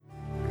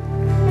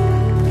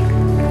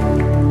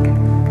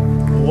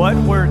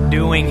What we're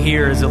doing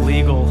here is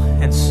illegal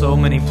in so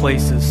many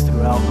places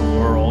throughout the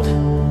world.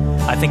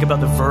 I think about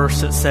the verse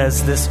that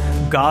says, this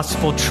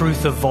gospel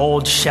truth of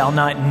old shall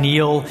not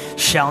kneel,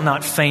 shall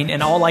not faint.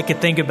 And all I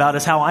could think about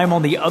is how I'm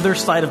on the other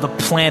side of the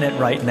planet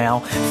right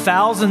now,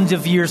 thousands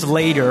of years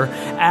later,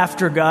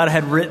 after God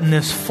had written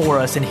this for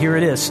us. And here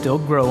it is, still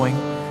growing,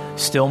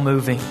 still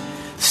moving,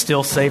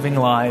 still saving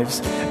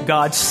lives.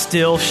 God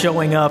still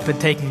showing up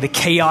and taking the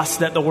chaos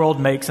that the world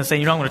makes and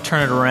saying, I'm going to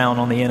turn it around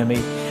on the enemy.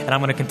 And I'm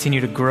going to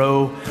continue to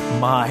grow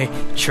my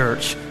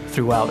church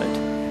throughout it.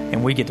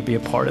 And we get to be a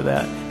part of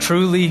that.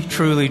 Truly,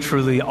 truly,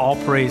 truly, all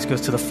praise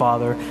goes to the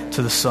Father,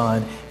 to the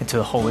Son, and to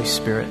the Holy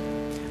Spirit.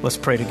 Let's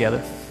pray together.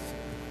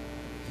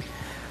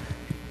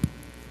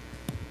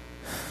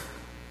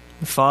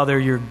 Father,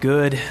 you're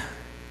good.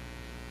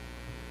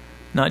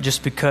 Not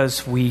just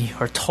because we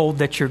are told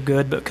that you're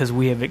good, but because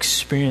we have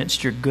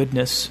experienced your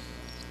goodness.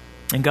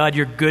 And God,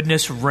 your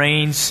goodness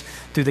reigns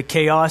through the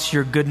chaos.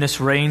 Your goodness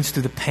reigns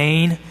through the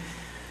pain.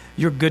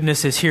 Your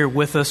goodness is here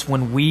with us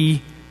when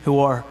we who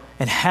are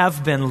and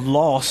have been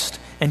lost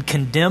and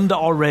condemned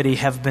already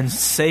have been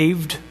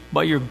saved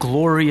by your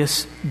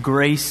glorious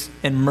grace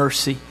and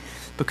mercy,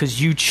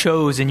 because you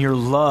chose in your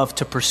love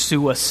to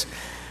pursue us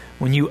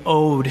when you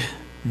owed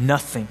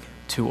nothing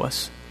to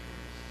us.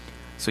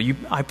 So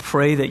I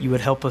pray that you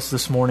would help us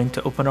this morning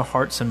to open our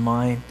hearts and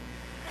mind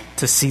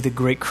to see the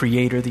great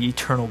Creator, the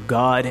eternal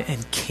God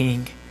and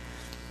King,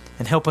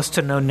 and help us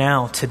to know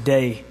now,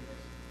 today,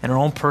 in our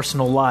own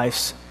personal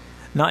lives,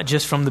 not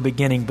just from the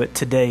beginning, but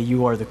today,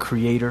 you are the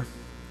Creator.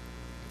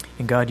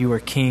 And God, you are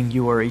King,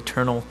 you are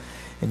eternal,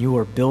 and you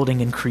are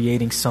building and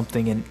creating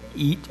something in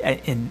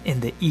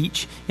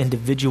each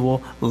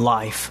individual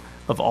life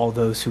of all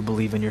those who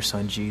believe in your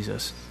Son,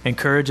 Jesus.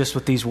 Encourage us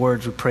with these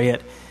words. We pray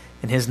it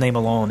in his name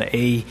alone.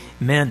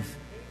 Amen.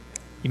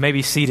 You may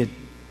be seated.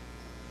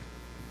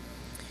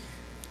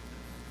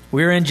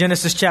 We're in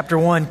Genesis chapter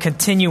 1,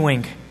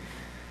 continuing.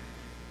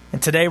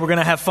 And today we're going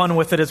to have fun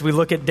with it as we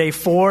look at day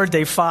 4,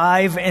 day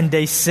 5, and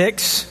day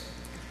 6.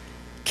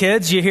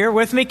 Kids, you here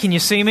with me? Can you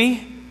see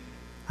me?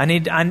 I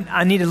need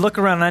to look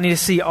around and I need to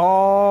see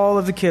all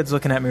of the kids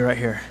looking at me right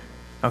here.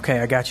 Okay,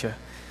 I got you.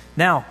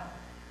 Now,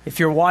 if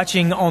you're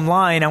watching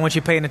online, I want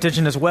you paying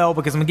attention as well,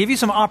 because I'm going to give you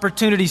some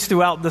opportunities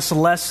throughout this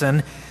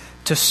lesson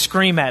to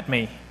scream at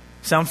me.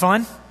 Sound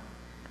fun?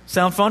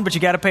 Sound fun, but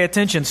you got to pay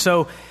attention.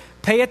 So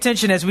pay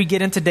attention as we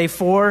get into day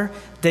 4,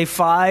 day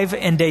 5,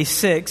 and day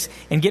 6,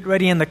 and get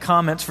ready in the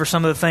comments for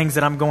some of the things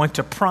that I'm going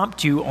to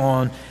prompt you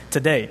on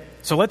today.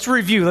 So let's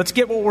review. Let's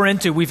get what we're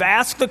into. We've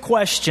asked the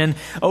question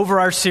over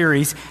our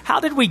series, how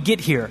did we get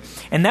here?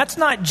 And that's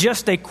not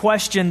just a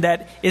question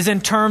that is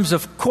in terms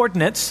of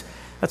coordinates.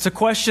 That's a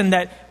question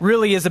that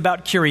really is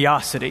about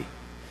curiosity.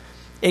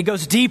 It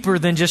goes deeper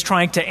than just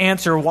trying to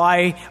answer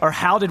why or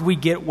how did we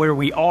get where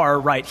we are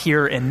right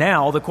here and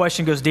now. The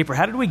question goes deeper.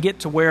 How did we get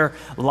to where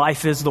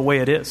life is the way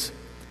it is?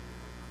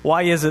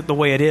 Why is it the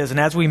way it is? And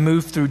as we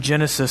move through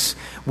Genesis,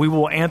 we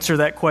will answer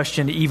that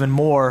question even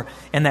more,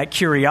 and that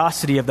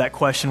curiosity of that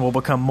question will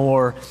become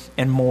more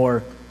and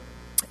more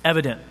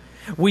evident.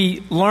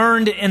 We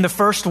learned in the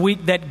first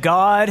week that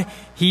God,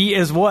 He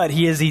is what?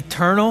 He is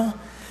eternal,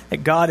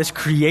 that God is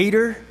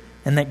creator,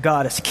 and that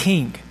God is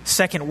king.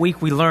 Second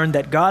week, we learned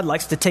that God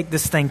likes to take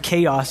this thing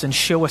chaos and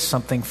show us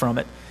something from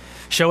it.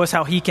 Show us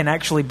how He can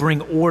actually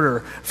bring order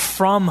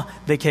from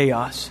the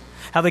chaos.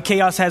 How the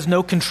chaos has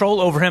no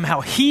control over Him,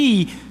 how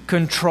He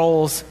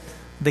controls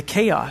the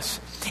chaos.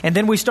 And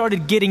then we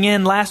started getting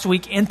in last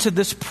week into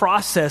this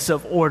process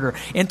of order,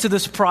 into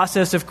this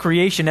process of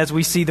creation as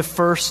we see the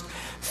first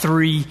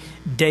 3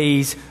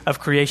 days of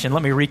creation.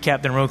 Let me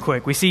recap them real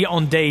quick. We see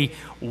on day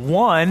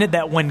 1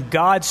 that when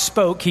God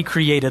spoke, He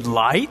created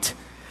light.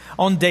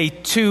 On day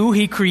 2,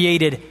 He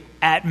created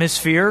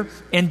atmosphere.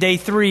 In day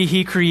 3,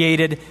 He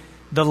created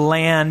the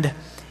land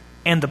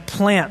and the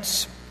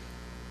plants.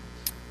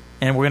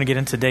 And we're going to get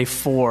into day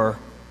 4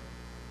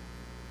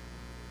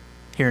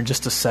 here in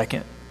just a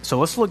second. So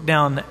let's look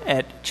down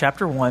at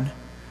chapter 1,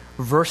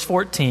 verse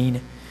 14,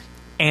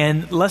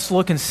 and let's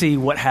look and see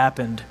what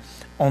happened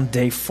on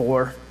day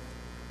 4.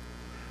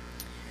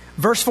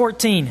 Verse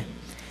 14,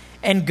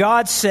 and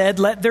God said,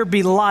 let there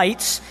be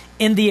lights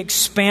in the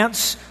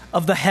expanse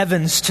of the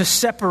heavens to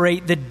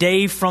separate the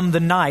day from the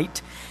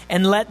night,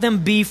 and let them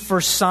be for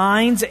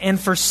signs and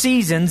for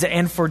seasons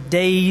and for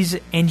days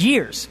and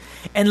years.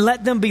 And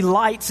let them be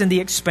lights in the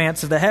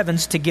expanse of the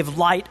heavens to give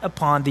light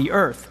upon the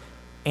earth.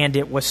 And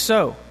it was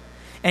so.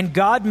 And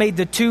God made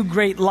the 2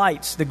 great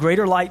lights, the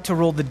greater light to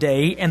rule the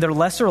day and the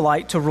lesser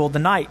light to rule the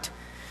night.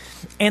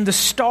 And the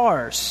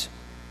stars.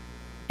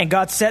 And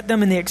God set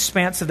them in the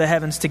expanse of the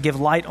heavens to give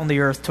light on the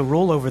earth, to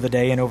rule over the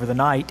day and over the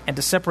night, and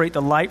to separate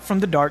the light from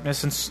the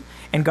darkness.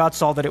 And God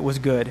saw that it was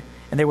good.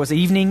 And there was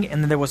evening,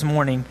 and then there was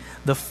morning,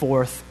 the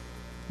 4th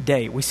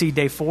day. We see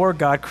day 4,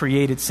 God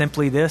created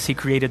simply this. He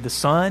created the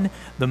sun,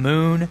 the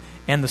moon,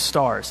 and the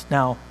stars.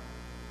 Now,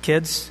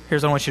 kids,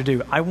 here's what I want you to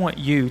do. I want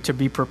you to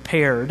be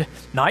prepared,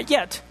 not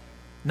yet.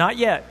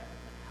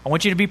 I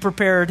want you to be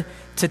prepared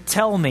to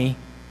tell me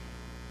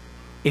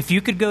if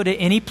you could go to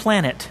any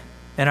planet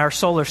in our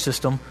solar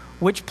system,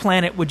 which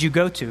planet would you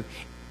go to?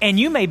 And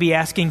you may be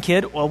asking,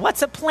 kid, well,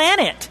 what's a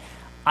planet?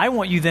 I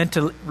want you then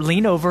to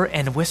lean over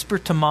and whisper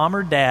to mom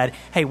or dad,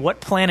 hey,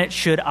 what planet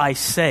should I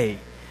say?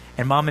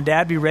 And mom and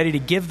dad be ready to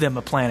give them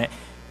a planet.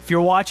 If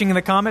you're watching in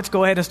the comments,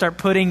 go ahead and start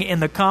putting in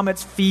the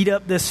comments, feed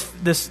up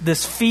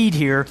this feed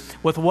here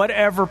with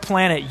whatever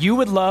planet you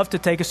would love to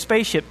take a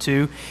spaceship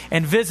to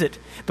and visit.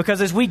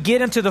 Because as we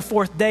get into the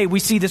fourth day, we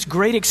see this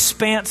great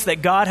expanse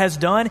that God has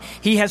done.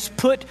 He has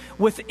put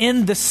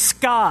within the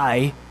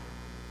sky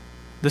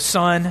the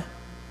sun,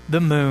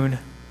 the moon,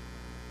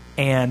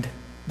 and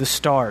the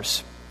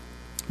stars.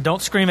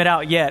 Don't scream it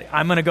out yet.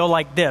 I'm going to go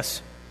like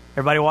this.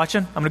 Everybody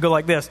watching? I'm going to go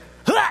like this.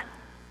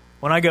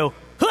 When I go,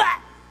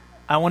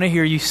 I want to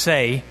hear you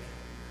say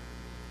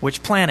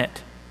which planet.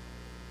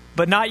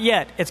 But not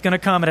yet. It's going to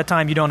come at a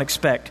time you don't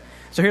expect.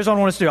 So here's what I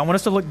want us to do. I want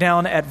us to look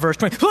down at verse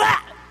 20.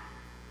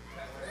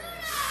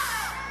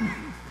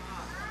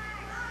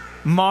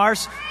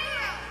 Mars.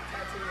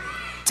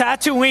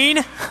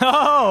 Tatooine.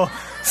 Oh,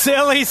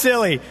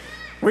 silly.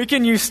 We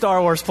can use Star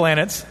Wars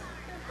planets.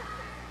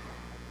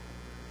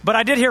 But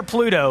I did hear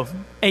Pluto.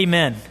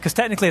 Amen. Because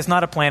technically it's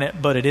not a planet,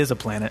 but it is a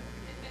planet.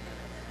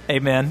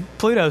 Amen.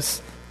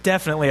 Pluto's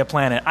definitely a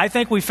planet. I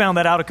think we found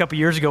that out a couple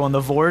years ago on the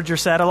Voyager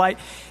satellite.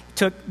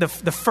 Took the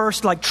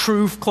first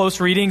true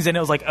close readings, and it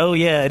was like, oh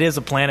yeah, it is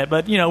a planet.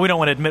 But we don't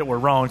want to admit we're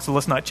wrong, so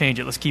let's not change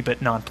it. Let's keep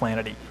it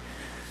non-planety.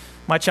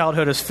 My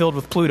childhood is filled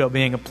with Pluto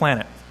being a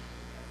planet.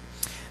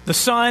 The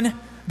sun,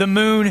 the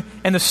moon,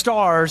 and the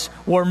stars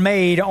were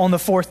made on the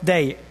fourth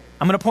day.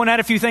 I'm going to point out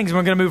a few things, and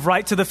we're going to move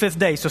right to the fifth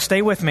day, so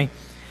stay with me.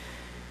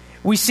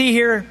 We see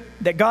here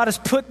that God has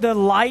put the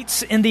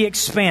lights in the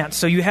expanse.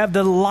 So you have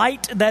the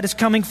light that is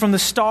coming from the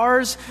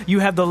stars, you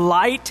have the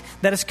light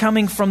that is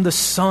coming from the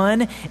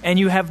sun, and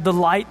you have the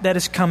light that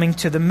is coming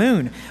to the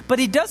moon. But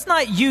he does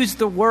not use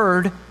the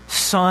word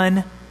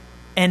sun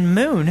and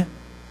moon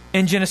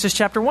in Genesis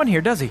chapter 1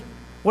 here, does he?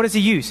 What does he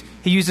use?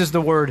 He uses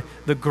the word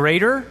the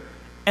greater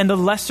and the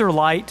lesser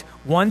light,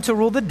 one to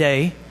rule the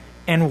day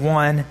and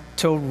one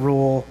to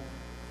rule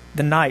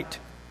the night.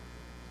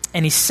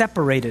 And he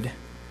separated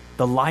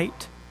the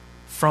light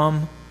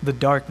from the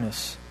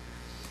darkness.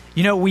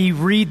 We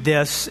read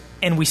this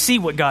and we see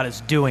what God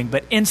is doing,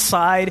 but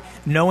inside,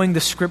 knowing the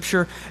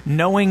Scripture,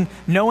 knowing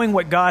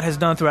what God has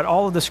done throughout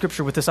all of the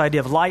Scripture with this idea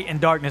of light and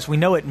darkness, we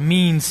know it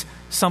means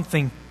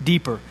something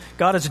deeper.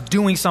 God is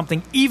doing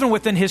something even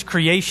within His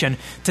creation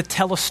to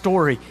tell a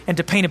story and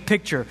to paint a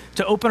picture,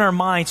 to open our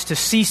minds to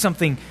see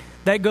something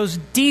that goes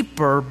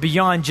deeper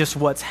beyond just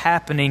what's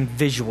happening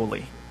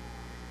visually.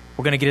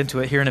 We're going to get into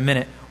it here in a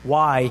minute,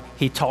 why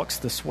He talks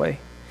this way.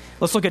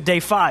 Let's look at day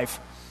 5.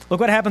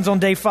 Look what happens on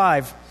day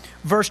 5.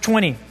 Verse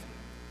 20.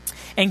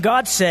 And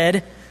God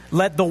said,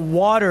 let the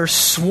waters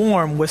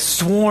swarm with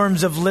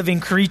swarms of living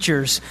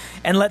creatures,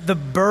 and let the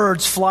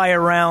birds fly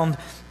around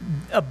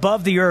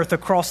above the earth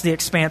across the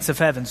expanse of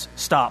heavens.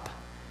 Stop.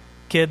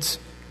 Kids,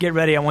 get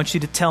ready. I want you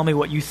to tell me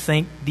what you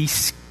think the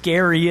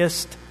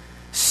scariest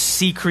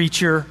sea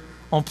creature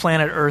on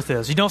planet Earth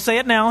is. You don't say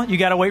it now. You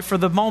got to wait for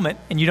the moment,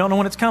 and you don't know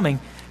when it's coming.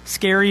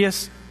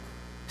 Scariest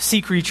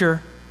sea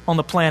creature on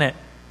the planet.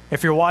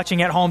 If you're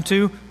watching at home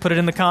too, put it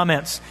in the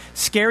comments.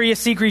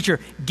 Scariest sea creature.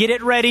 Get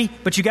it ready,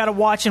 but you got to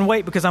watch and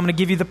wait because I'm going to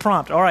give you the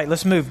prompt. All right,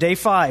 let's move. Day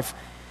 5.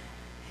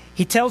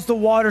 He tells the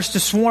waters to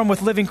swarm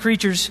with living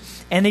creatures,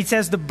 and he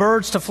says the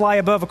birds to fly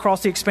above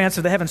across the expanse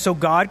of the heavens. So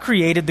God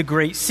created the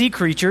great sea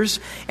creatures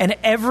and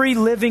every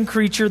living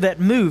creature that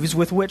moves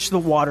with which the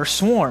waters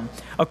swarm,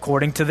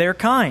 according to their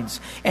kinds,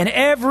 and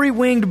every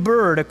winged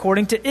bird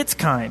according to its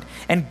kind.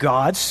 And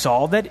God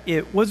saw that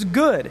it was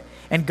good.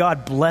 And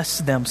God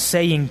blessed them,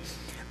 saying,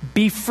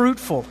 be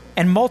fruitful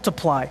and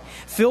multiply,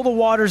 fill the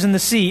waters in the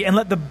sea, and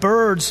let the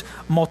birds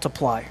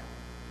multiply.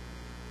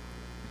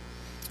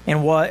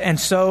 And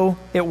so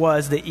it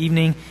was the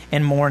evening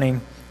and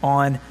morning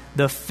on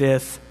the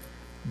 5th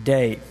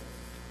day.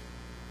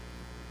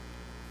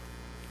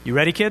 You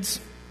ready,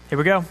 kids? Here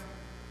we go.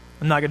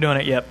 I'm not doing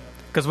it yet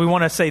because we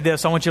want to say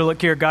this. I want you to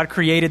look here. God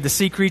created the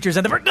sea creatures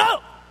and the birds. Go!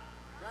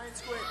 Giant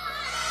squid.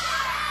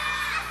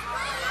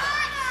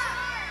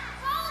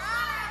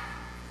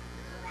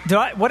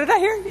 What did I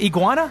hear?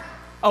 Iguana?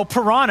 Oh,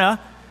 piranha.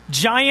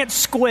 Giant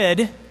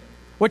squid,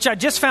 which I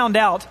just found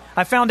out.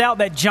 I found out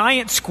that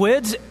giant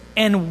squids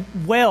and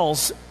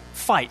whales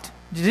fight.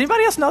 Did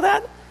anybody else know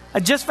that? I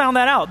just found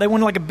that out. They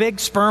when like a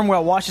big sperm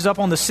whale washes up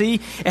on the sea,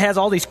 it has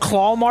all these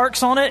claw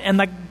marks on it,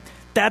 and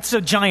that's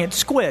a giant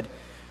squid,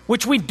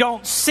 which we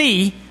don't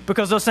see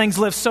because those things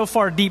live so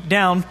far deep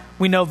down,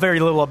 we know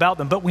very little about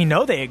them, but we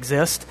know they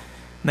exist.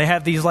 And they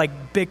have these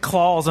like big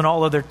claws and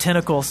all of their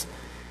tentacles.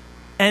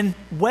 And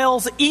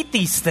whales eat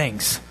these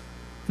things.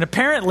 And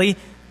apparently,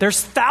 there's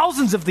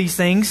thousands of these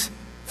things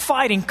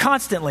fighting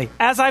constantly.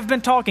 As I've been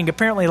talking,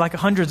 apparently like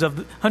hundreds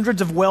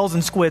of whales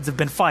and squids have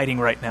been fighting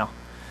right now.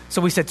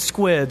 So we said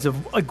squids,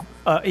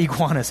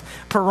 iguanas,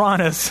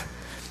 piranhas,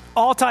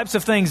 all types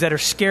of things that are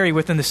scary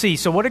within the sea.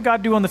 So what did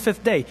God do on the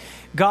 5th day?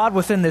 God,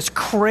 within this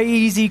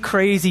crazy,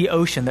 crazy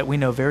ocean that we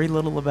know very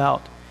little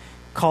about,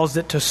 caused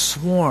it to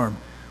swarm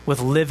with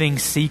living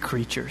sea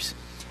creatures.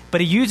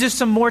 But he uses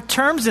some more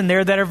terms in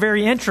there that are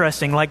very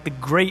interesting, like the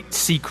great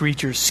sea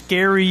creatures,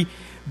 scary,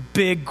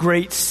 big,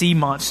 great sea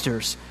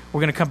monsters.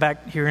 We're going to come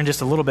back here in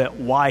just a little bit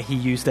why he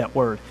used that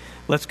word.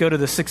 Let's go to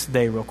the sixth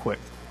day real quick.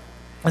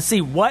 Let's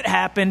see what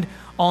happened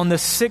on the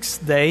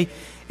sixth day.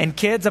 And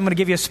kids, I'm going to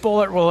give you a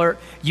spoiler alert.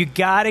 You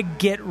got to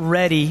get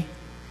ready.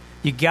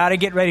 You got to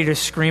get ready to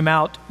scream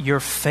out your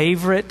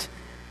favorite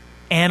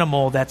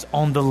animal that's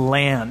on the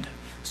land.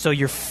 So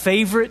your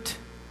favorite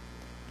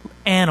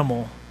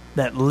animal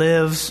that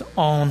lives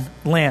on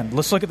land.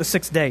 Let's look at the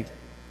sixth day.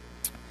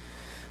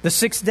 The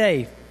sixth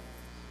day.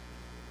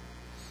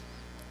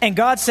 And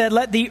God said,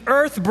 let the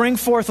earth bring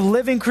forth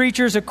living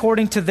creatures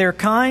according to their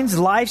kinds,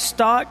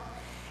 livestock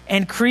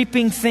and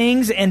creeping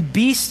things, and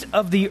beasts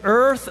of the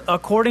earth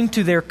according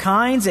to their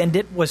kinds. And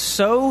it was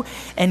so.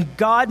 And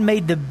God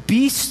made the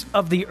beasts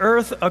of the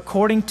earth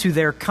according to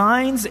their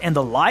kinds, and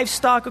the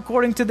livestock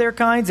according to their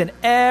kinds, and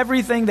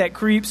everything that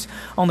creeps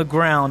on the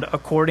ground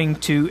according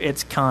to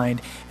its kind.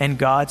 And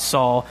God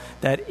saw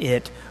that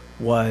it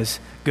was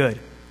good.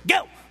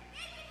 Go!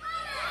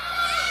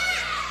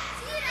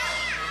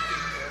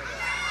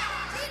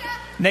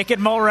 Naked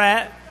mole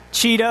rat,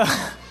 cheetah,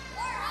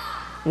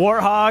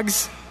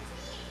 warthogs,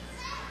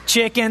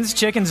 chickens.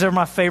 Chickens are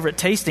my favorite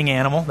tasting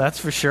animal, that's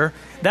for sure.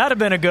 That would have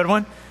been a good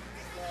one.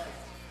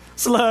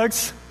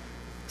 Slugs.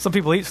 Some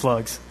people eat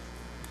slugs.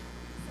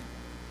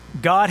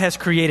 God has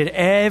created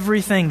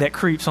everything that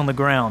creeps on the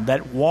ground,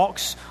 that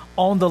walks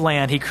on the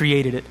land. He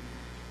created it.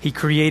 He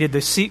created the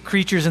sea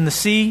creatures in the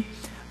sea,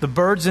 the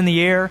birds in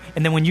the air,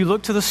 and then when you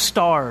look to the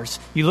stars,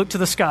 you look to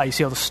the sky, you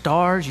see all the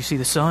stars, you see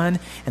the sun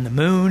and the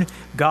moon.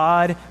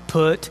 God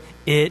put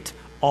it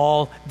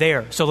all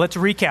there. So let's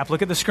recap.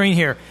 Look at the screen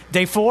here.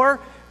 Day 4,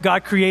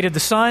 God created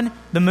the sun,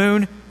 the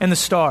moon, and the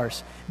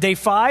stars. Day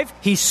 5,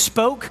 he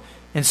spoke,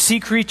 and sea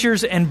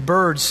creatures and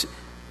birds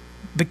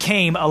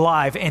became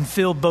alive and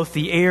filled both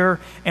the air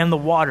and the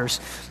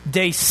waters.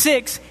 Day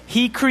 6,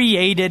 he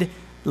created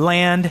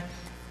land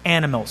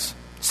animals.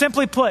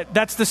 Simply put,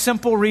 that's the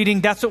simple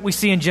reading. That's what we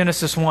see in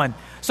Genesis 1.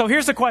 So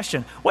here's the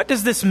question. What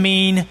does this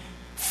mean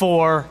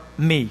for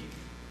me?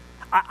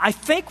 I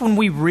think when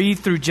we read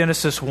through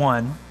Genesis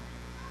 1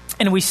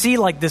 and we see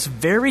like this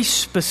very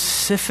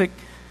specific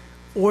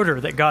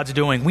order that God's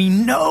doing, we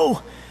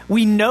know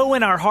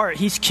in our heart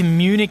he's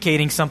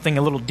communicating something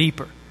a little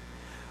deeper.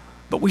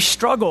 But we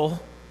struggle,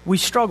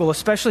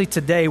 especially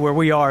today where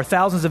we are,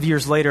 thousands of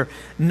years later,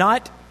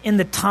 not in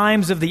the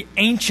times of the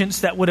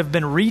ancients that would have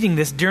been reading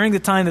this during the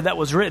time that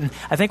was written.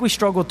 I think we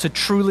struggle to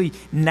truly,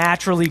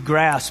 naturally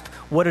grasp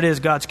what it is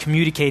God's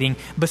communicating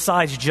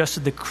besides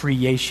just the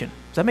creation.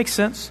 Does that make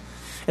sense?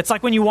 It's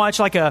like when you watch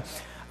like a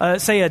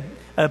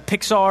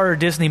Pixar or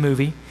Disney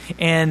movie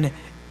and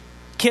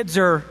kids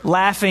are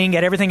laughing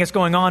at everything that's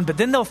going on, but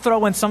then they'll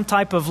throw in some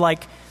type of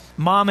like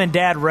mom and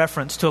dad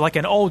reference to like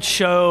an old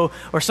show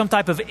or some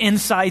type of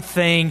inside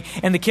thing,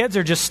 and the kids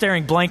are just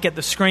staring blank at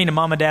the screen and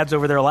mom and dad's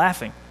over there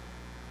laughing.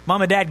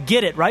 Mom and dad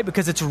get it, right?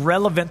 Because it's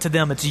relevant to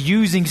them. It's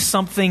using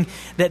something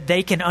that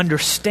they can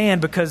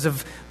understand because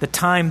of the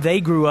time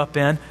they grew up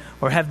in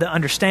or have the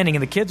understanding.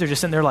 And the kids are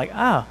just sitting there like,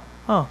 oh,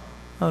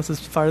 this is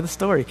part of the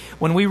story.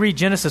 When we read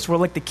Genesis, we're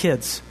like the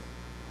kids.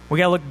 We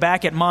got to look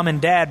back at mom and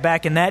dad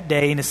back in that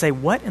day and to say,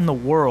 what in the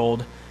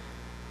world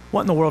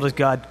is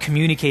God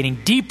communicating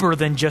deeper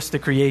than just the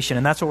creation?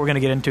 And that's what we're going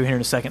to get into here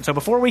in a second. So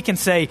before we can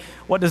say,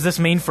 what does this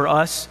mean for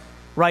us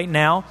right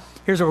now?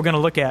 Here's what we're going to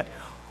look at.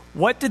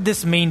 What did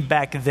this mean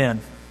back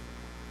then?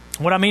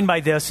 What I mean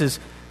by this is,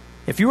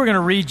 if you were going to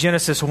read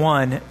Genesis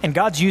 1 and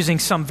God's using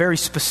some very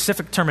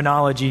specific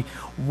terminology,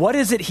 what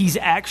is it he's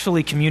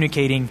actually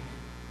communicating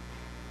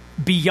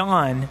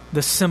beyond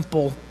the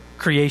simple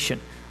creation?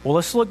 Well,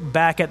 let's look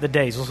back at the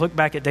days. Let's look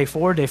back at day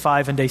 4, day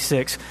 5, and day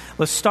 6.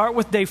 Let's start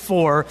with day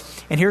 4,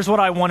 and here's what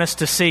I want us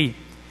to see.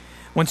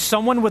 When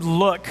someone would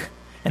look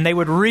and they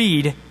would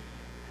read,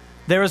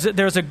 there's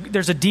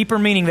a deeper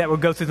meaning that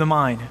would go through the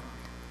mind.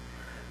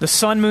 The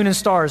sun, moon, and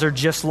stars are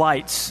just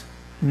lights,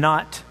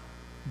 not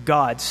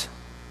gods.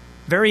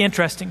 Very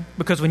interesting,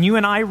 because when you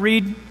and I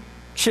read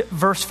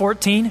verse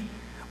 14,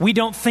 we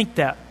don't think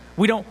that.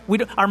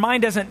 Our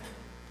mind doesn't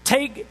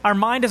take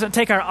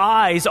our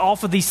eyes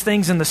off of these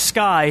things in the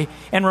sky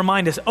and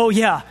remind us, oh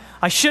yeah,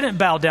 I shouldn't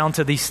bow down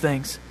to these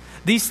things.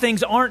 These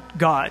things aren't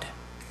God.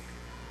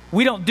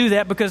 We don't do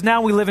that because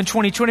now we live in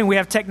 2020 and we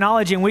have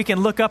technology and we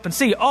can look up and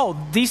see, oh,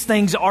 these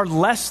things are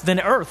less than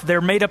earth. They're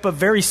made up of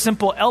very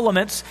simple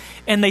elements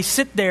and they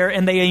sit there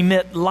and they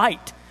emit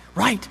light.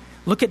 Right.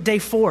 Look at day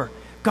 4.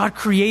 God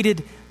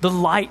created the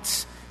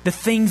lights, the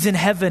things in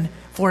heaven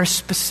for a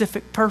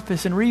specific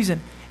purpose and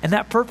reason. And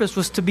that purpose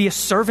was to be a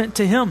servant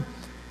to him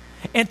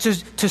and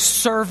to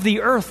serve the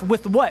earth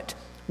with what?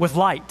 With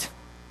light.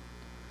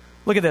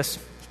 Look at this.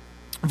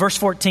 Verse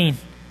 14.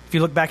 If you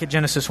look back at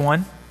Genesis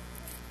 1.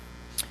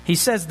 He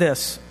says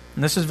this,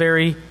 and this is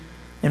very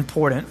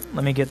important.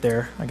 Let me get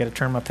there. I got to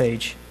turn my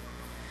page.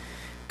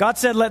 God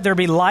said, let there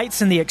be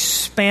lights in the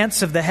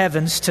expanse of the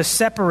heavens to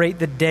separate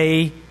the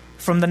day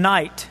from the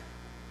night,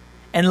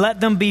 and let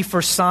them be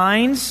for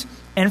signs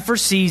and for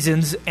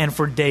seasons and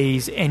for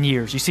days and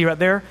years. You see right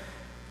there?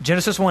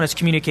 Genesis 1 is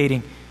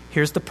communicating,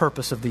 here's the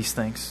purpose of these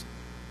things.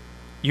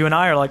 You and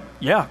I are like,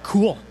 yeah,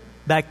 cool.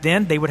 Back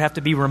then, they would have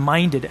to be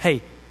reminded,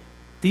 hey,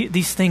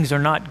 these things are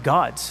not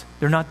God's.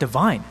 They're not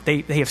divine.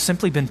 They have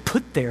simply been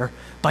put there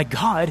by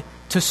God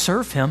to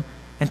serve him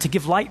and to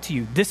give light to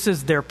you. This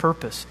is their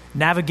purpose.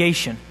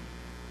 Navigation,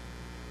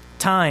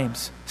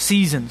 times,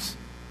 seasons,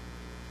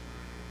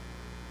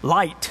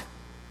 light,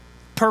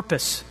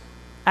 purpose,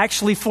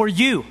 actually for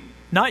you,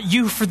 not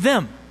you for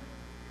them.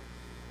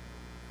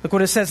 Look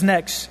what it says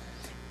next.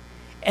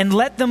 And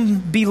let them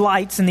be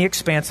lights in the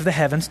expanse of the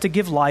heavens to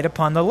give light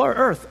upon the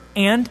earth.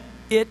 And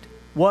it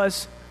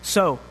was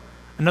so.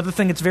 Another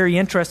thing that's very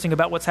interesting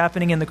about what's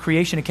happening in the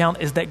creation account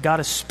is that God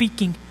is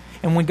speaking.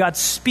 And when God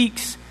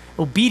speaks,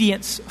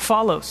 obedience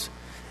follows.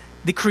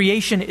 The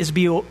creation is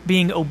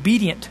being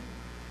obedient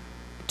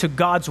to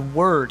God's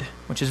word,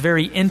 which is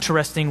very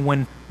interesting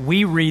when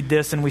we read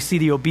this and we see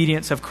the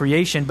obedience of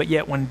creation, but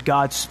yet when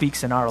God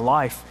speaks in our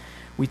life,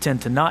 we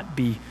tend to not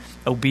be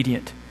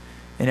obedient.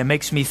 And it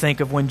makes me think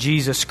of when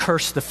Jesus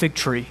cursed the fig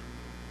tree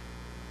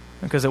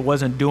because it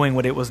wasn't doing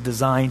what it was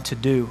designed to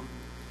do.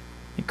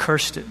 He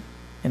cursed it,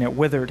 and it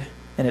withered,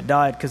 and it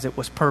died because it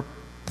was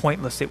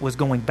pointless. It was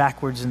going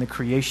backwards in the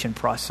creation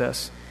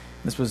process.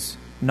 This was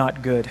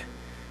not good.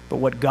 But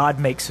what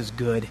God makes is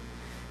good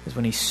is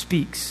when he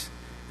speaks,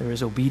 there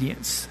is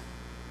obedience.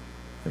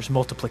 There's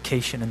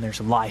multiplication, and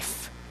there's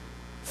life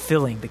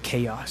filling the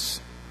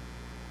chaos.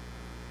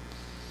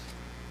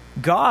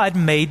 God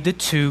made the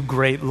two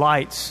great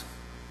lights.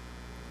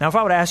 Now, if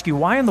I would ask you,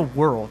 why in the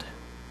world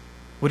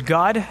would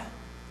God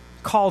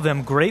call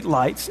them great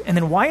lights? And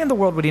then why in the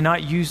world would he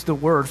not use the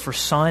word for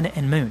sun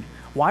and moon?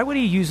 Why would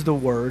he use the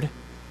word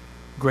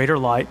greater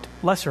light,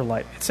 lesser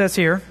light? It says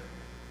here,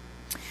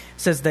 it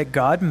says that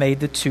God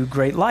made the two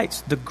great lights.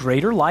 The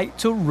greater light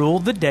to rule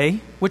the day.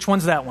 Which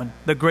one's that one?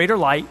 The greater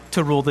light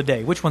to rule the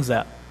day. Which one's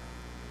that?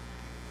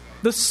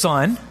 The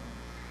sun.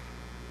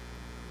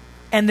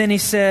 And then he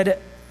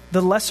said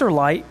the lesser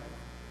light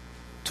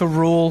to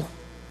rule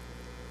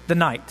the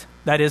night.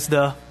 That is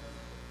what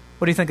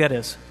do you think that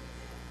is?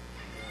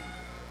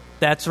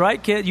 That's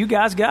right, kid. You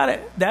guys got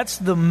it. That's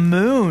the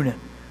moon,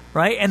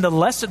 right? And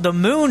the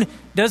moon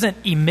doesn't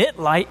emit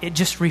light, it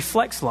just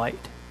reflects light.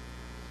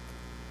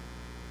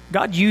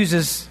 God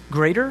uses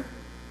greater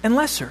and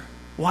lesser.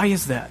 Why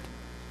is that?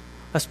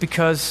 That's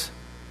because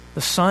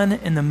the sun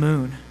and the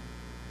moon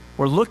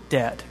were looked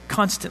at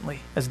constantly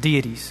as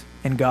deities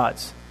and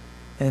gods.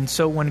 And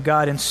so when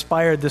God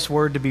inspired this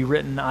word to be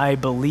written, I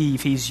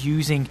believe he's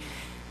using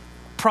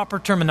proper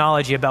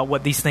terminology about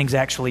what these things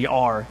actually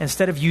are,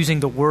 instead of using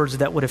the words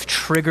that would have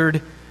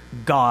triggered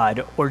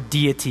God or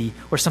deity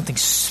or something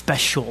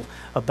special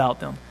about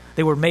them.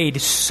 They were made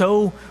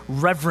so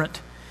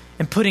reverent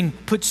and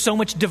put so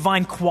much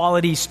divine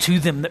qualities to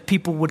them that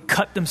people would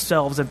cut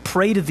themselves and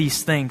pray to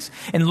these things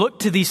and look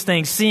to these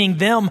things, seeing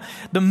them,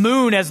 the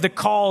moon, as the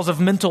cause of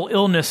mental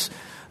illness.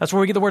 That's where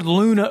we get the word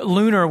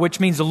lunar, which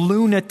means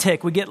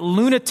lunatic. We get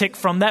lunatic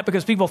from that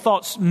because people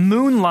thought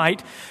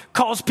moonlight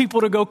caused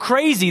people to go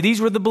crazy. These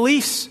were the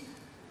beliefs.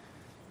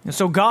 And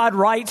so God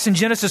writes in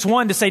Genesis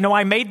 1 to say, no,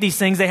 I made these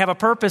things. They have a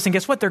purpose. And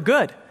guess what? They're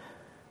good.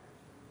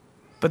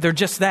 But they're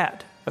just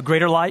that, a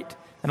greater light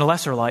and a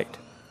lesser light.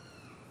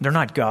 They're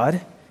not God.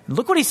 And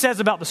look what he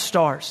says about the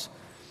stars.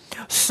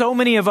 So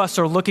many of us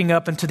are looking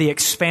up into the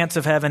expanse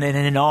of heaven and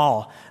in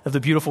awe of the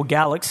beautiful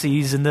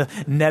galaxies and the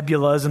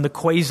nebulas and the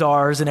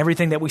quasars and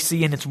everything that we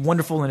see, and it's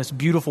wonderful and it's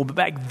beautiful. But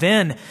back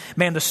then,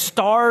 man, the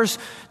stars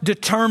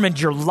determined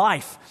your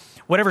life.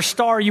 Whatever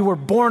star you were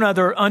born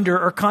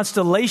under or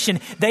constellation,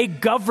 they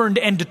governed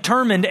and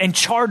determined and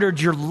chartered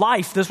your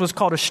life. This was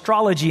called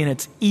astrology, and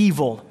it's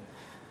evil.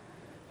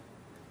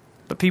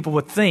 But people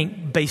would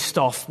think, based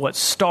off what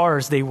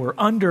stars they were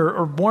under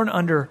or born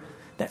under,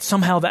 that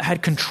somehow that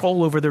had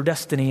control over their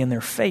destiny and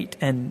their fate,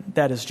 and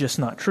that is just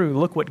not true.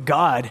 Look what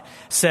God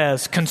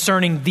says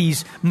concerning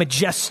these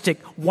majestic,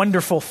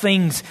 wonderful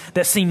things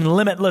that seem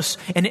limitless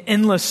and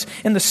endless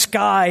in the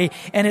sky.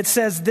 And it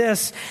says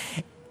this,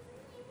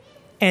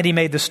 and he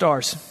made the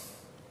stars.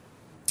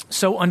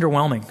 So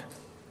underwhelming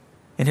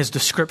in his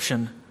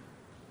description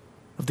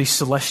of these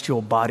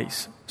celestial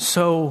bodies.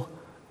 So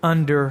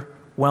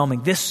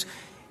underwhelming.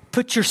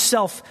 Put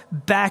yourself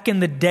back in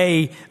the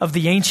day of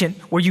the ancient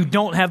where you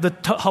don't have the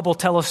Hubble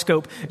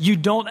telescope.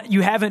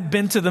 You haven't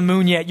been to the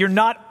moon yet. You're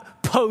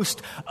not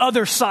post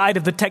other side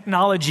of the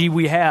technology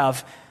we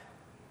have.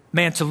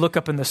 Man, to look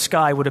up in the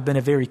sky would have been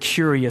a very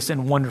curious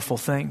and wonderful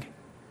thing.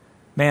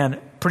 Man,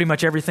 pretty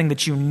much everything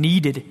that you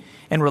needed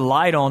and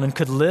relied on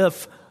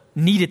and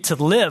needed to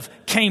live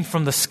came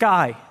from the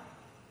sky.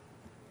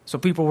 So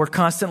people were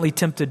constantly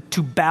tempted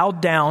to bow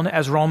down,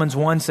 as Romans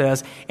 1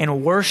 says,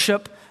 and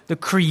worship the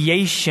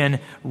creation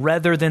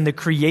rather than the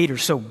creator.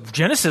 So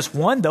Genesis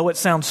 1, though it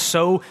sounds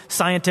so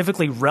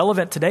scientifically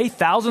relevant today,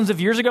 thousands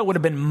of years ago, it would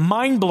have been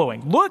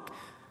mind-blowing. Look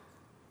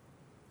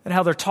at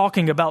how they're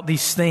talking about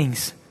these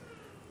things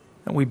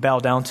that we bow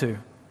down to.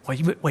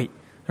 Wait,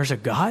 There's a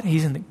God.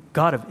 He's in the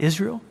God of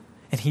Israel.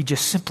 And he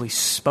just simply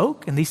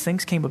spoke and these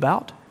things came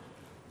about.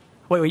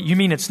 Wait, you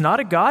mean it's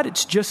not a God?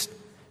 It's just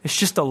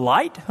a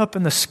light up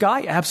in the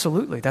sky?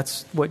 Absolutely.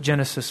 That's what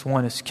Genesis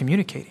 1 is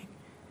communicating.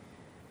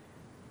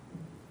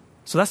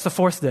 So that's the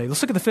fourth day.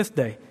 Let's look at the fifth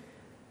day.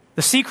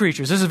 The sea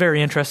creatures. This is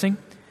very interesting.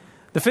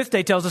 The fifth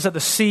day tells us that the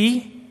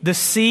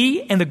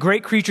sea and the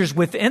great creatures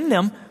within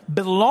them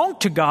belong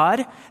to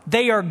God.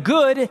 They are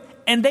good,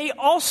 and they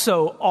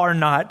also are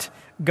not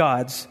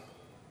gods.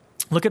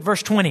 Look at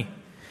verse 20.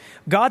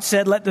 God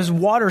said, let this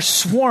water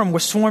swarm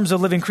with swarms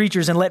of living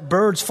creatures and let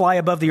birds fly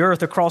above the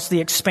earth across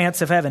the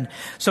expanse of heaven.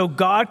 So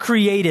God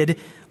created,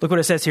 look what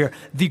it says here,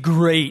 the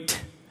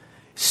great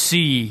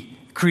sea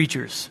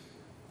creatures.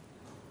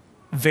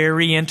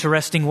 Very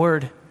interesting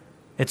word.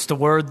 It's the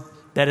word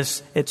that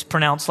it's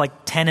pronounced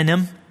like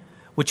tenonym,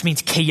 which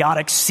means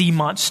chaotic sea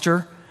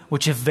monster,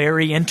 which is a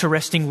very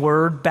interesting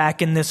word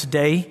back in this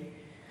day.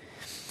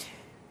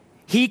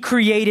 He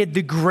created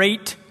the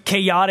great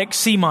chaotic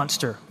sea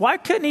monster. Why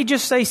couldn't he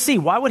just say sea?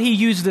 Why would he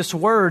use this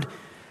word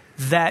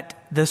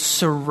that the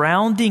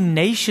surrounding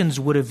nations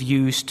would have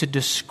used to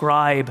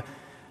describe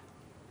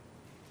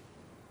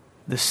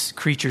the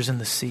creatures in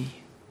the sea?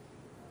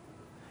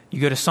 You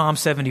go to Psalm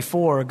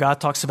 74,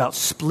 God talks about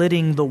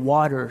splitting the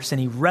waters,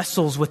 and he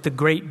wrestles with the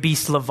great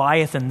beast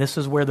Leviathan. This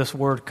is where this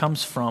word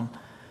comes from.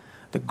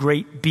 The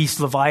great beast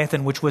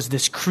Leviathan, which was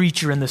this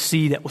creature in the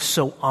sea that was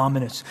so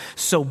ominous,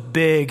 so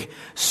big,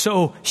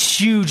 so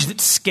huge that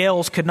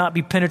scales could not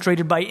be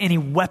penetrated by any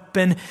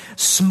weapon.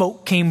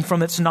 Smoke came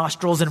from its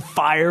nostrils and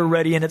fire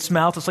ready in its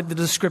mouth. It's like the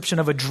description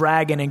of a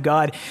dragon. And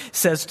God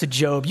says to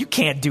Job, you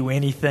can't do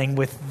anything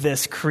with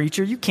this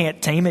creature. You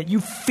can't tame it. You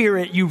fear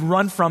it. You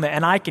run from it.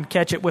 And I can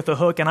catch it with a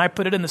hook and I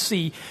put it in the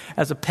sea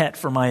as a pet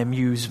for my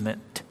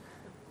amusement.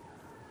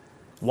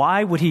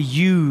 Why would he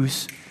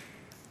use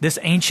this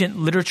ancient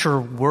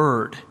literature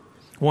word?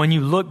 When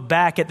you look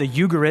back at the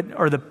Ugarit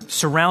or the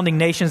surrounding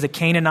nations, the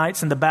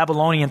Canaanites and the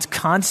Babylonians,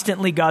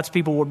 constantly God's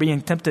people were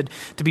being tempted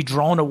to be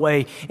drawn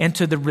away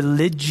into the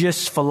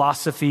religious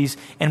philosophies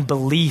and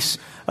beliefs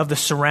of the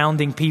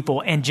surrounding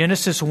people. And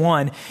Genesis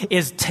 1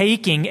 is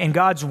taking, and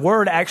God's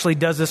word actually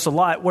does this a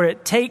lot, where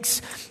it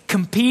takes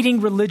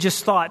competing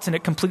religious thoughts and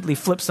it completely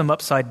flips them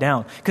upside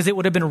down, because it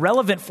would have been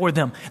relevant for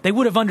them. They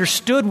would have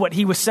understood what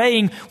he was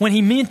saying when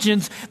he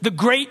mentions the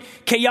great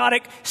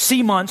chaotic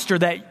sea monster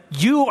that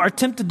you are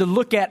tempted to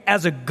look at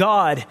as a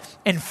god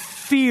and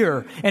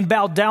fear and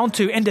bow down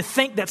to, and to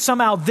think that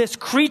somehow this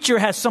creature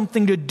has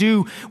something to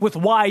do with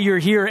why you're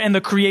here and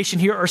the creation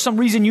here, or some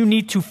reason you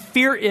need to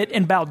fear it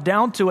and bow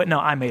down to it. No,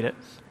 I made it.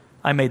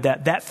 I made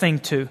that thing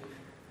too.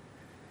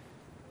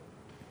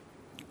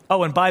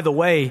 Oh, and by the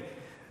way,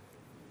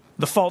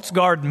 the false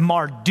god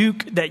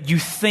Marduk that you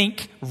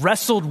think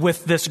wrestled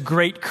with this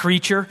great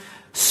creature,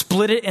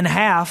 split it in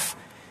half,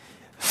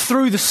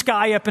 threw the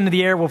sky up into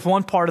the air with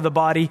one part of the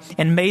body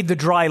and made the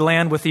dry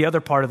land with the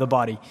other part of the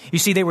body. You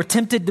see, they were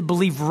tempted to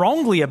believe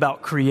wrongly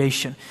about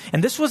creation.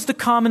 And this was the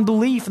common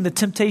belief and the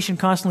temptation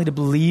constantly to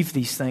believe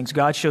these things.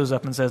 God shows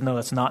up and says, no,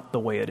 that's not the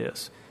way it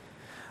is.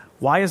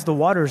 Why is the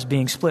waters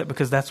being split?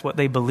 Because that's what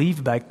they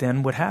believed back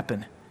then would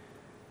happen.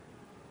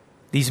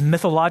 These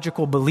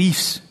mythological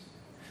beliefs,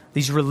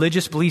 these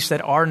religious beliefs that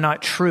are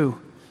not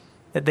true,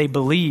 that they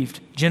believed.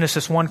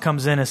 Genesis 1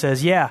 comes in and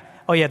says,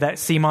 that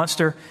sea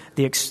monster,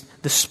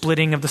 the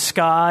splitting of the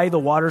sky, the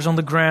waters on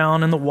the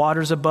ground and the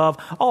waters above.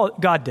 Oh,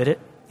 God did it.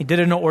 He did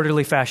it in an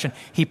orderly fashion.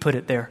 He put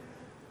it there.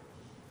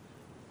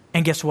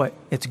 And guess what?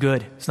 It's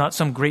good. It's not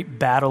some great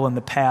battle in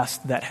the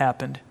past that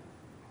happened.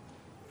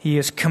 He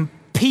is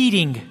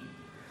competing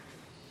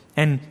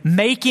and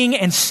making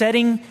and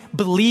setting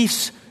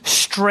beliefs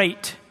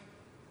straight.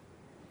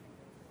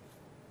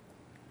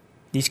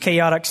 These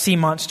chaotic sea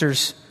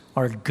monsters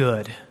are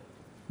good.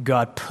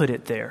 God put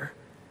it there,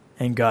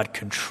 and God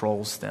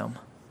controls them.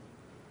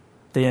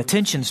 The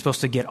attention is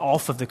supposed to get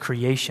off of the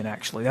creation,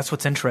 actually. That's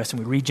what's interesting.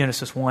 We read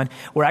Genesis 1.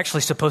 We're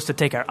actually supposed to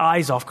take our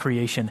eyes off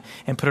creation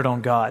and put it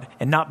on God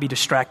and not be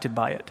distracted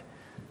by it.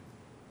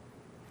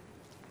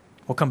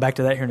 We'll come back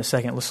to that here in a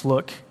second. Let's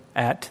look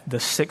at the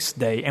sixth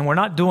day. And we're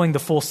not doing the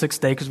full sixth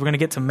day because we're going to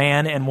get to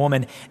man and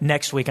woman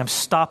next week. I'm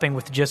stopping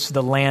with just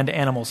the land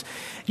animals.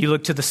 You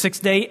look to the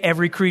sixth day,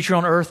 every creature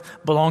on earth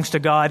belongs to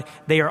God.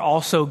 They are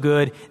also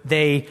good.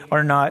 They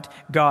are not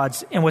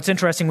gods. And what's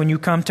interesting, when you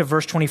come to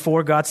verse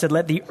 24, God said,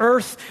 let the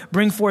earth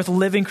bring forth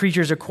living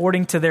creatures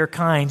according to their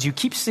kinds. You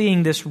keep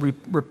seeing this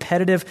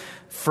repetitive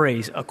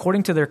phrase,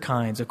 according to their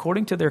kinds,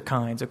 according to their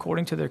kinds,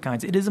 according to their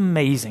kinds. It is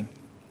amazing.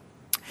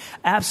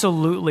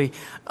 Absolutely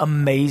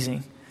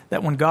amazing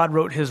that when God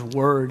wrote his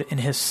word in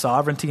his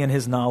sovereignty and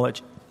his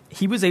knowledge,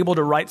 he was able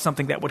to write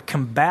something that would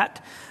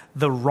combat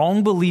the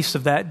wrong beliefs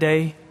of that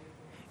day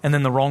and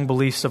then the wrong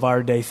beliefs of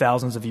our day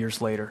thousands of years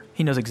later.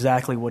 He knows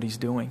exactly what he's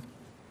doing.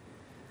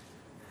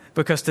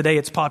 Because today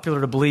it's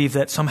popular to believe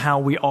that somehow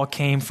we all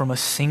came from a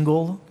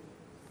single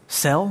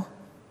cell,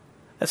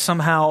 that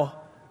somehow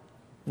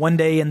one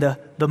day in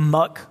the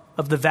muck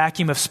of the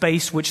vacuum of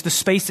space, which the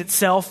space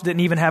itself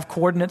didn't even have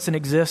coordinates and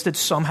existed.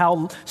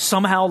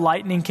 Somehow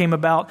lightning came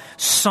about.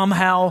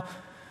 Somehow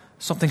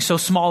something so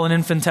small and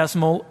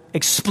infinitesimal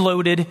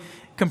exploded,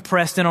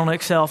 compressed in on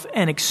itself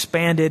and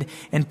expanded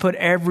and put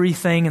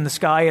everything in the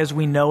sky as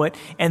we know it.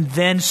 And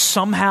then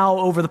somehow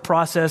over the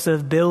process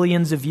of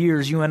billions of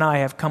years, you and I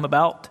have come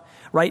about.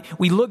 Right?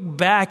 We look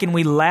back and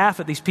we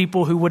laugh at these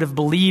people who would have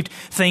believed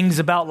things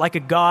about like a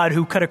God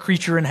who cut a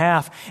creature in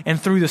half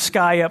and threw the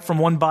sky up from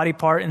one body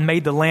part and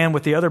made the land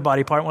with the other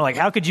body part. And we're like,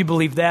 how could you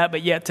believe that?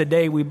 But yet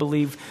today we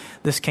believe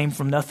this came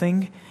from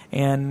nothing,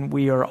 and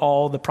we are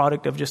all the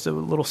product of just a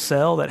little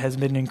cell that has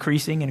been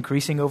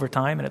increasing over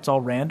time, and it's all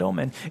random.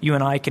 And you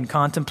and I can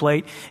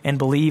contemplate and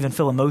believe and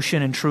feel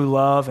emotion and true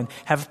love and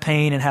have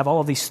pain and have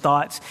all of these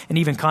thoughts and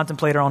even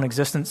contemplate our own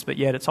existence, but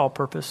yet it's all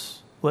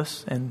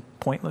purposeless and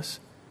pointless.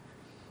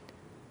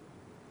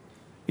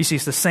 You see,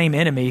 it's the same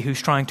enemy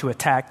who's trying to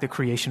attack the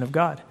creation of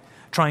God,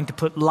 trying to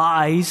put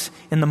lies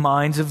in the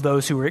minds of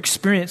those who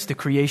experienced the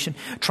creation,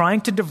 trying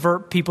to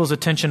divert people's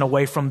attention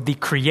away from the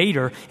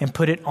Creator and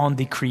put it on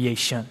the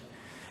creation.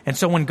 And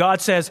so when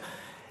God says,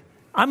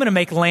 I'm going to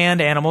make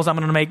land animals, I'm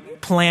going to make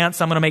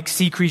plants, I'm going to make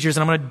sea creatures,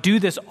 and I'm going to do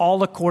this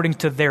all according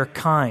to their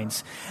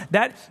kinds.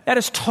 That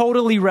is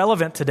totally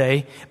relevant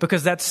today,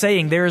 because that's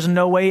saying there is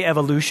no way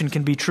evolution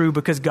can be true,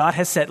 because God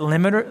has set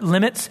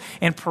limits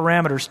and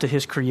parameters to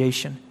his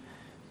creation.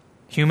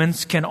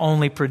 Humans can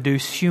only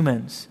produce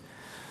humans.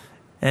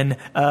 An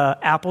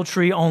apple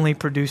tree only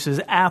produces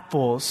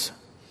apples.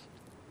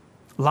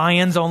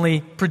 Lions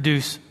only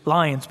produce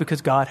lions,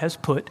 because God has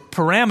put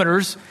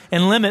parameters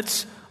and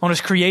limits on his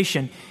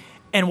creation.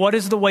 And what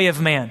is the way of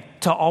man?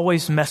 To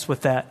always mess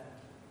with that.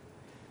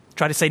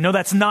 Try to say, no,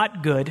 that's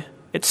not good.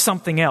 It's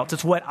something else.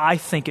 It's what I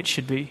think it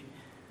should be.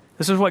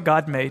 This is what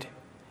God made.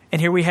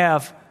 And here we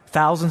have,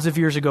 thousands of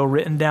years ago,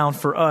 written down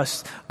for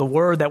us, the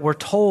word that we're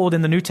told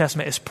in the New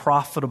Testament is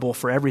profitable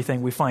for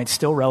everything we find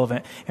still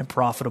relevant and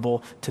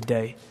profitable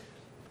today.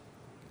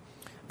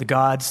 The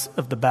gods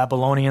of the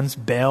Babylonians,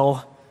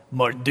 Bel,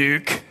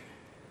 Marduk,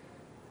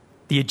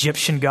 the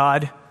Egyptian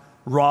god,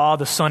 Ra,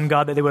 the sun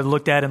god that they would have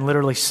looked at and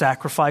literally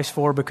sacrificed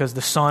for because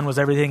the sun was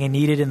everything they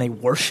needed and they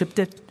worshiped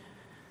it.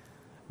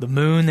 The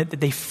moon that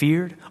they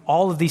feared.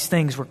 All of these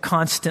things were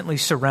constantly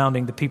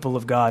surrounding the people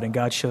of God, and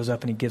God shows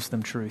up and he gives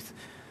them truth.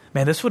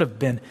 Man, this would have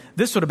been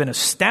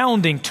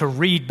astounding to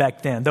read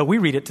back then, though we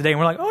read it today and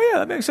we're like, oh yeah,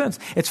 that makes sense.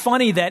 It's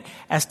funny that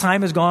as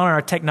time has gone and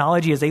our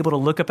technology is able to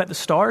look up at the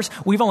stars,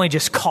 we've only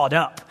just caught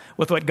up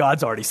with what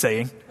God's already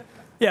saying.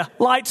 Yeah,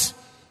 lights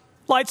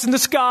in the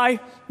sky,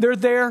 they're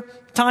there,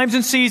 times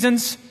and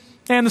seasons,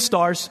 and the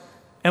stars.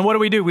 And what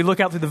do? We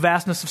look out through the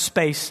vastness of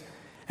space,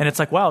 and it's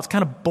like, wow, it's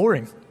kind of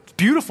boring. It's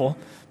beautiful,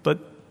 but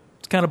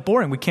it's kind of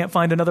boring. We can't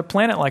find another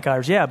planet like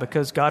ours. Yeah,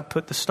 because God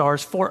put the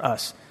stars for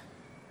us.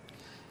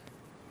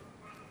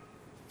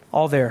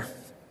 All there.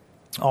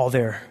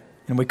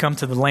 And we come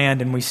to the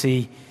land and we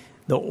see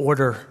the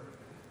order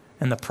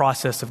and the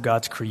process of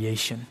God's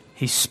creation.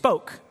 He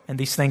spoke and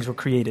these things were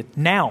created.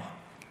 Now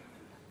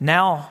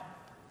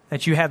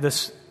that you have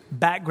this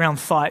background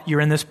thought, you're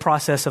in this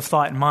process of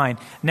thought in mind.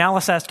 Now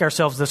let's ask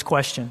ourselves this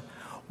question.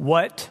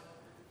 What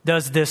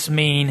does this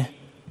mean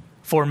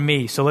for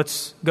me? So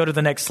let's go to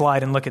the next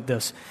slide and look at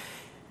this.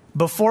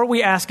 Before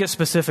we ask it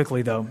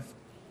specifically, though,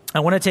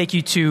 I want to take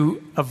you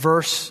to a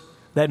verse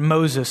that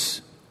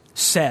Moses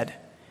said.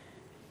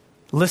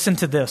 Listen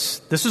to this.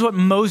 This is what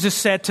Moses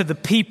said to the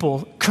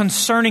people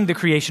concerning the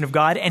creation of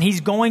God, and he's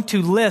going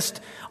to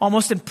list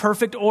almost in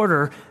perfect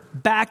order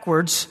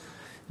backwards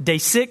day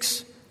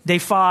 6, day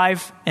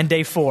 5, and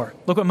day 4.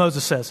 Look what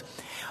Moses says.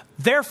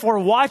 Therefore,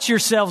 watch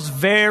yourselves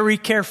very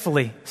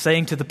carefully,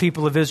 saying to the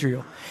people of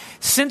Israel,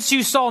 since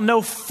you saw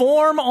no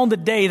form on the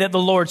day that the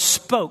Lord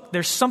spoke.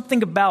 There's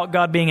something about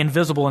God being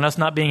invisible and us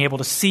not being able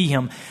to see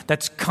him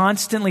that's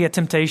constantly a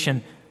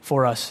temptation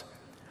for us.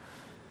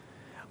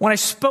 When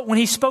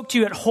he spoke to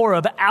you at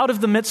Horeb, out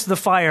of the midst of the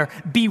fire,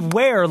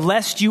 beware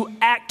lest you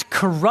act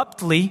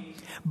corruptly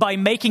by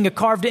making a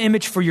carved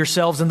image for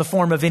yourselves in the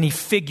form of any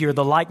figure,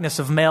 the likeness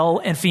of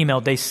male and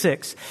female, day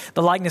 6.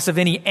 The likeness of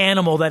any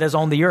animal that is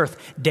on the earth,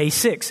 day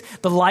 6.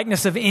 The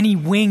likeness of any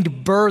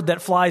winged bird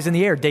that flies in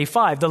the air, day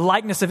 5. The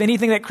likeness of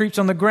anything that creeps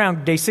on the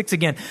ground, day 6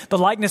 again. The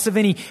likeness of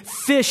any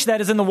fish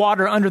that is in the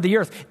water under the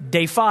earth,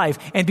 day 5.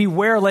 And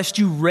beware lest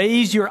you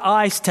raise your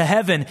eyes to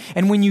heaven,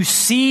 and when you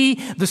see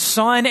the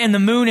sun and the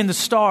moon and the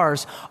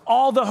stars,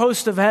 all the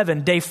host of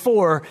heaven, day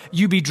 4,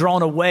 you be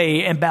drawn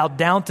away and bow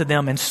down to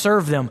them and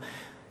serve them.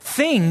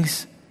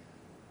 Things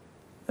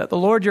that the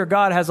Lord your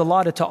God has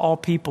allotted to all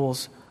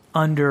peoples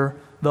under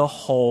the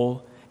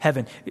whole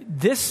heaven.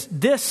 This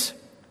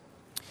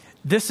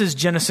is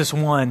Genesis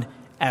 1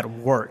 at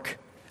work.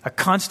 A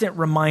constant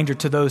reminder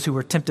to those who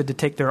were tempted to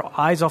take their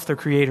eyes off their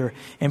Creator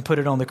and put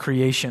it on the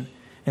creation.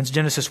 And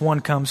Genesis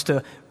 1 comes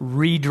to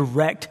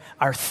redirect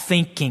our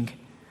thinking,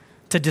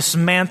 to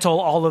dismantle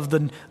all of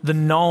the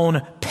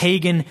known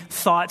pagan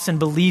thoughts and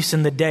beliefs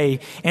in the day,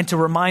 and to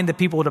remind the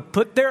people to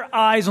put their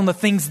eyes on the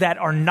things that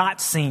are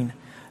not seen,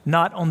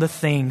 not on the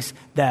things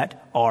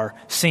that are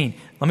seen.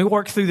 Let me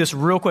work through this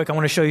real quick. I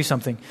want to show you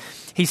something.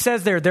 He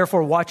says there,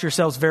 therefore, watch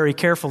yourselves very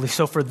carefully.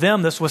 So for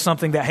them, this was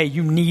something that, hey,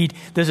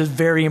 this is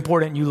very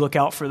important. You look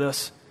out for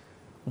this.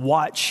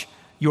 Watch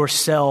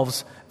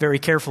yourselves very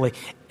carefully.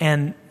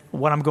 And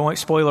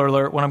spoiler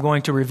alert, what I'm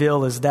going to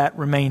reveal is that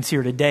remains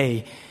here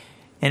today.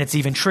 And it's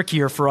even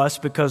trickier for us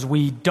because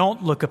we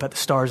don't look up at the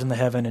stars in the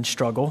heaven and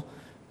struggle,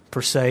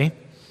 per se.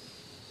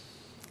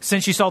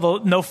 Since you saw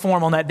no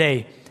form on that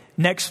day,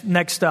 next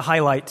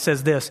highlight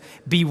says this: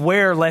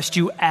 beware lest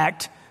you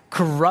act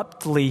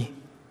corruptly.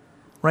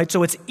 Right?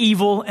 So it's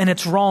evil and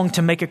it's wrong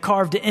to make a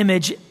carved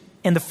image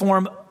in the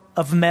form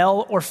of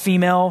male or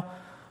female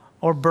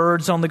or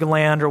birds on the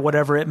land or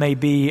whatever it may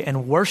be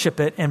and worship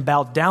it and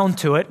bow down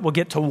to it. We'll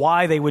get to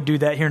why they would do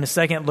that here in a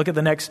second. Look at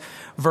the next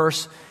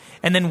verse.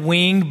 And then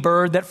winged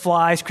bird that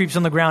flies, creeps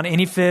on the ground,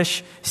 any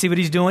fish. See what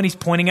he's doing? He's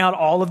pointing out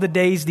all of the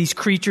days, these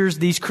creatures,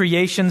 these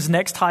creations.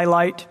 Next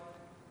highlight.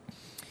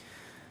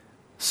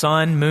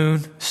 Sun,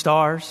 moon,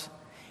 stars.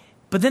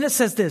 But then it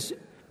says this,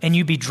 and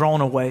you be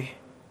drawn away.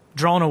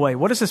 Drawn away.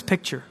 What is this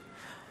picture?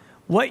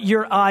 What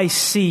your eyes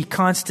see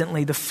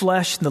constantly, the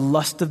flesh, the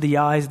lust of the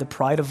eyes, the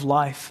pride of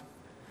life,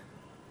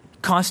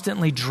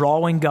 constantly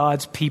drawing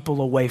God's people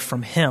away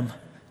from him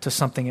to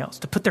something else,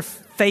 to put their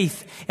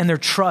faith and their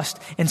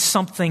trust in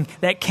something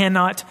that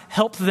cannot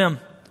help them.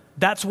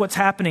 That's what's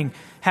happened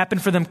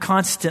for them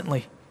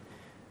constantly.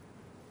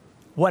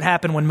 What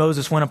happened when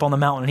Moses went up on the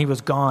mountain and he was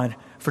gone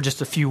for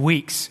just a few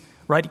weeks?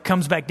 Right? He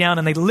comes back down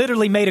and they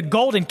literally made a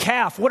golden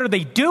calf. What are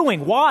they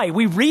doing? Why?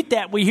 We read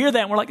that, we hear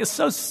that, and we're like, it's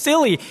so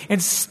silly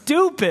and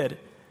stupid.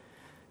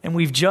 And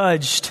we've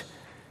judged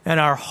in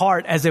our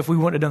heart as if we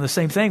wouldn't have done the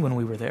same thing when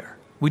we were there.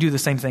 We do the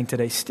same thing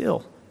today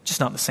still, just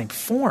not in the same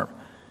form.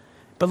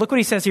 But look what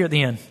he says here at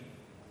the end.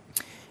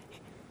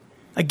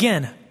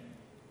 Again,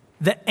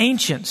 the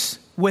ancients,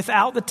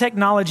 without the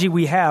technology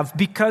we have,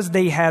 because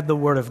they had the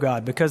Word of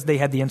God, because they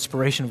had the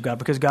inspiration of God,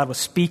 because God was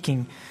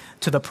speaking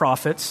to the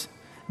prophets,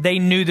 they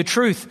knew the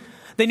truth.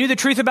 They knew the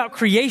truth about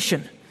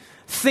creation,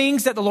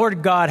 things that the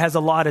Lord God has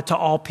allotted to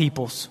all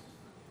peoples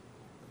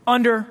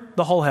under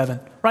the whole heaven,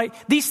 right?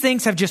 These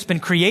things have just been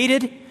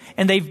created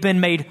and they've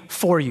been made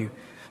for you.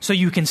 So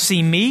you can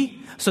see me,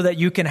 so that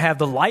you can have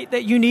the light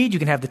that you need, you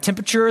can have the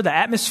temperature, the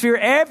atmosphere,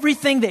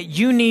 everything that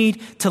you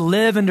need to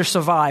live and to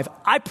survive.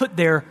 I put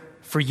there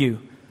for you.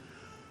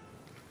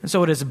 And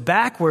so it is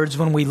backwards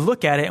when we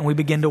look at it and we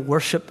begin to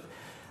worship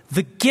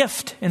the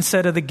gift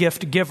instead of the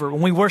gift giver,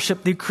 when we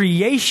worship the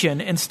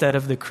creation instead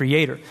of the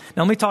creator.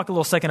 Now, let me talk a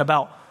little second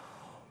about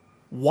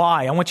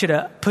why. I want you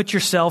to put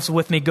yourselves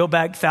with me, go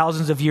back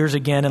thousands of years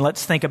again, and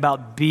let's think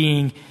about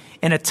being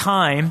in a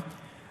time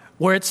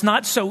where it's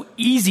not so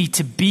easy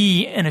to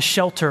be in a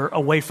shelter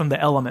away from the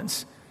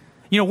elements.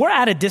 You know, we're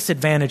at a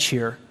disadvantage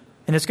here,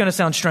 and it's going to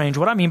sound strange.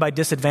 What I mean by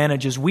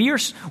disadvantage is we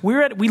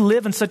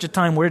live in such a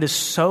time where it is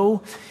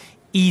so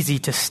easy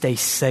to stay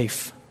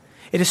safe.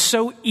 It is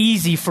so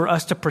easy for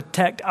us to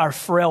protect our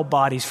frail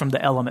bodies from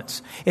the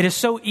elements. It is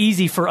so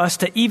easy for us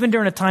to, even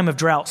during a time of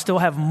drought, still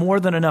have more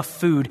than enough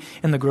food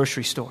in the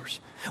grocery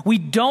stores. We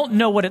don't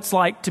know what it's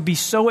like to be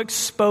so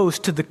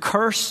exposed to the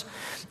curse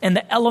and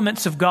the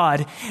elements of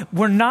God.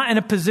 We're not in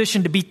a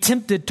position to be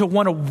tempted to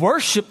want to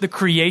worship the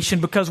creation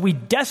because we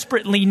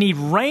desperately need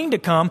rain to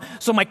come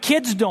so my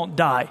kids don't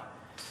die.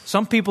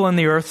 Some people on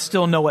the earth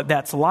still know what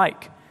that's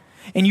like.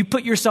 And you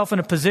put yourself in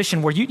a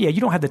position where you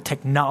don't have the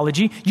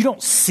technology. You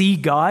don't see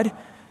God.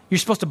 You're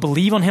supposed to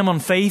believe on him on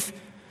faith.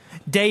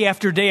 Day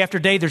after day after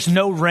day, there's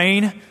no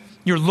rain.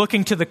 You're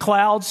looking to the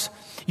clouds.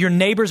 Your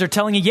neighbors are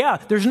telling you,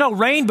 there's no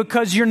rain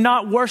because you're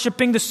not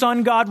worshiping the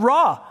sun god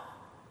Ra.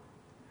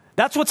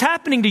 That's what's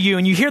happening to you.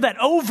 And you hear that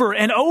over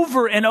and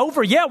over and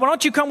over. Why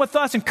don't you come with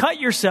us and cut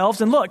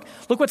yourselves? And look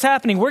what's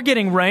happening. We're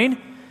getting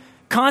rain.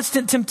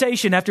 Constant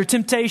temptation after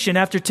temptation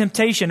after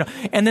temptation.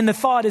 And then the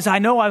thought is, I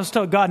know I was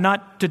told God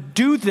not to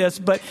do this,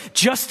 but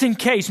just in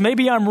case,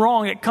 maybe I'm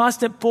wrong, at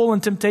constant pull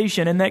and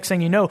temptation. And next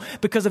thing you know,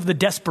 because of the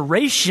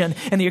desperation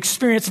and the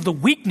experience of the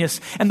weakness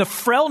and the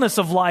frailness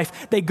of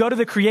life, they go to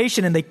the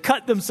creation and they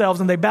cut themselves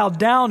and they bow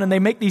down and they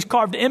make these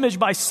carved image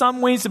by some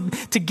ways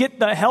to get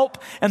the help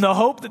and the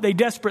hope that they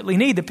desperately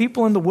need. The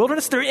people in the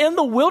wilderness, they're in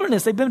the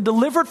wilderness. They've been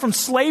delivered from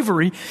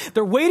slavery.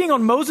 They're waiting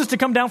on Moses to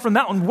come down from the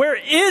mountain. Where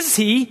is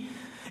he?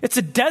 It's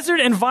a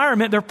desert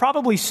environment. They're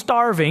probably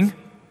starving.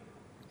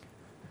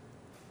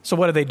 So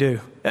what do?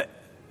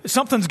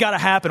 Something's got to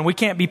happen. We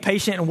can't be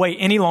patient and wait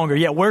any longer.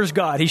 Where's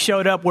God? He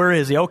showed up. Where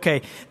is he?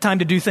 Okay, time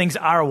to do things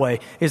our way.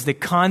 Is the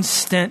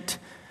constant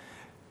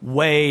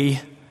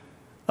way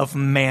of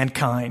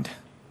mankind.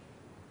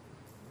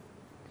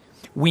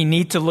 We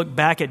need to look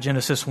back at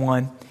Genesis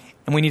 1,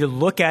 and we need to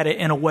look at it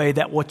in a way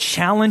that will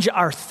challenge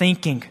our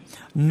thinking,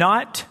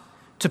 not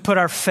to put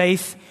our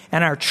faith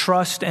and our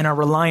trust and our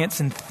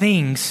reliance in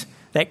things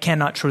that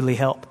cannot truly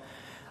help.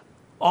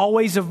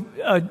 Always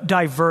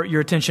divert your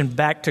attention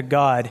back to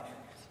God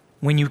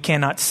when you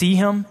cannot see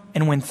him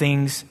and when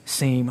things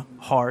seem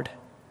hard.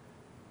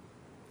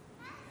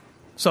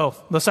 So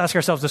let's ask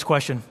ourselves this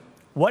question.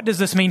 What does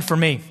this mean for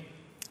me?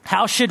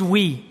 How should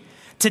we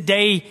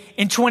today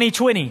in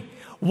 2020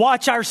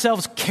 watch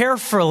ourselves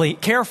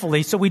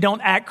carefully so we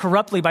don't act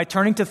corruptly by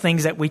turning to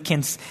things that we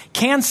can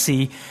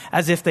see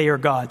as if they are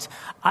God's?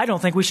 I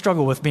don't think we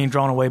struggle with being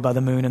drawn away by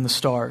the moon and the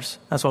stars.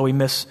 That's why we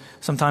miss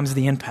sometimes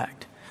the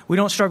impact. We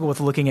don't struggle with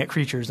looking at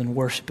creatures and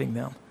worshiping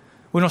them.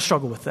 We don't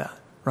struggle with that,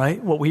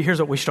 right? Here's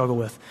what we struggle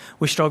with.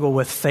 We struggle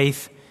with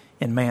faith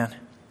in man.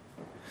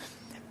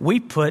 We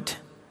put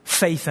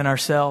faith in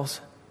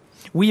ourselves.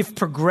 We have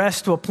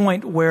progressed to a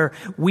point where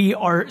we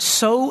are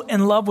so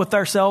in love with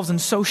ourselves and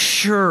so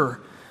sure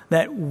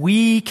that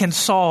we can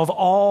solve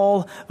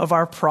all of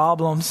our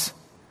problems.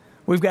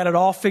 We've got it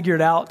all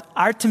figured out.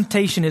 Our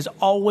temptation is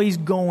always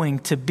going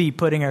to be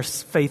putting our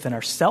faith in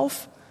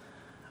ourselves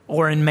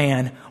or in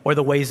man or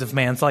the ways of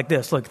man. It's like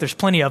this. Look, there's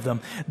plenty of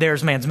them.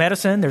 There's man's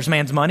medicine. There's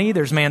man's money.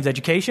 There's man's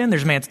education.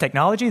 There's man's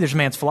technology. There's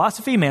man's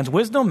philosophy, man's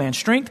wisdom, man's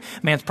strength,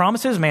 man's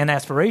promises, man's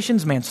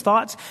aspirations, man's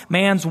thoughts,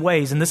 man's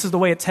ways. And this is the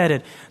way it's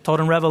headed. Told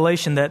in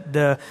Revelation that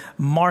the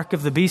mark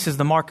of the beast is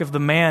the mark of the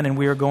man, and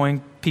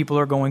people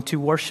are going to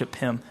worship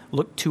him.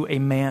 Look to a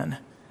man.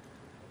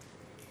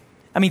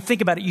 I mean,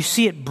 think about it. You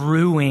see it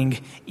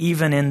brewing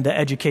even in the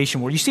education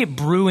world. You see it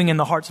brewing in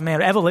the hearts of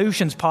man.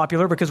 Evolution's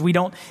popular because we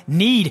don't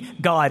need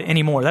God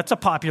anymore. That's a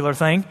popular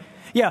thing.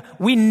 Yeah,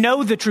 we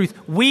know the truth.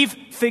 We've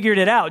figured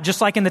it out.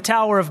 Just like in the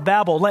Tower of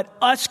Babel, let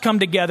us come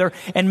together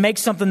and make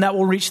something that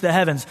will reach the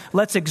heavens.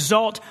 Let's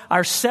exalt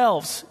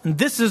ourselves. And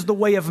this is the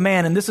way of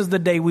man, and this is the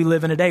day we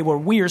live in, a day where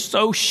we are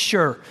so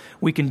sure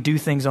we can do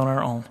things on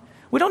our own.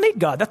 We don't need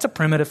God. That's a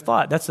primitive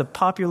thought. That's a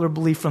popular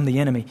belief from the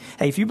enemy.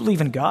 Hey, if you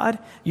believe in God,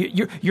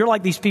 you're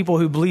like these people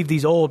who believe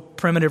these old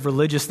primitive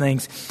religious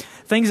things.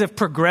 Things have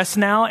progressed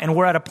now, and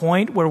we're at a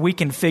point where we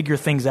can figure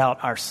things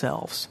out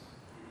ourselves.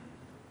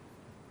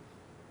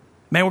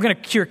 Man, we're going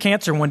to cure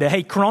cancer one day.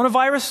 Hey,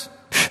 coronavirus,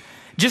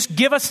 just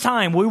give us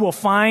time. We will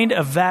find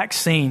a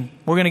vaccine.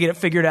 We're going to get it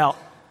figured out.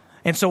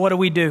 And so what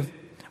do?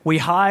 We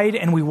hide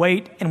and we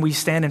wait and we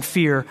stand in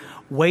fear,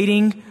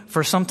 waiting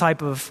for some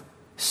type of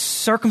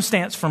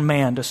circumstance from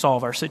man to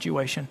solve our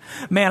situation.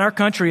 Man, our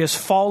country is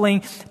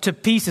falling to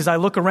pieces. I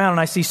look around and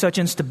I see such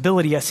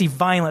instability. I see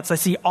violence. I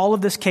see all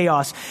of this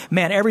chaos.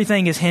 Man,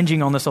 everything is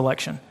hinging on this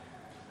election.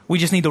 We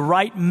just need the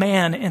right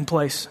man in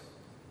place.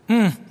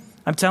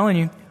 I'm telling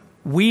you,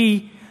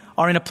 we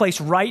are in a place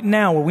right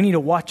now where we need to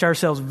watch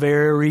ourselves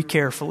very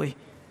carefully,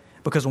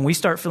 because when we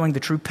start feeling the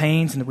true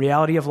pains and the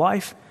reality of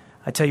life,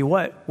 I tell you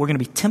what, we're going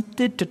to be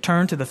tempted to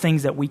turn to the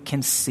things that we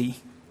can see.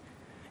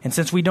 And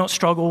since we don't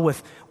struggle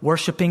with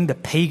worshiping the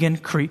pagan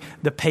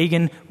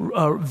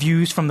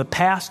views from the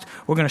past,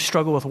 we're going to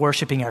struggle with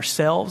worshiping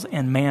ourselves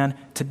and man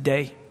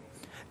today.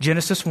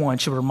 Genesis 1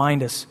 should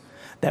remind us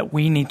that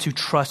we need to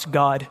trust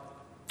God.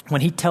 When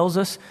he tells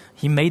us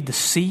he made the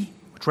sea,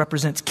 which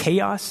represents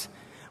chaos,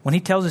 when he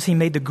tells us he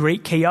made the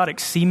great chaotic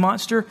sea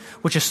monster,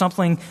 which is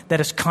something that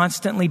is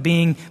constantly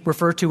being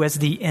referred to as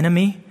the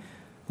enemy,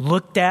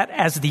 looked at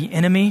as the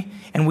enemy,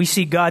 and we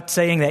see God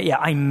saying that, yeah,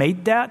 I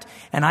made that,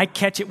 and I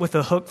catch it with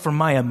a hook for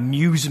my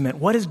amusement.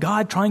 What is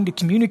God trying to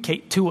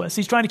communicate to us?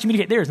 He's trying to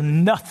communicate there is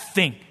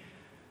nothing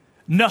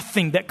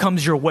that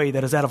comes your way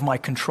that is out of my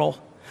control.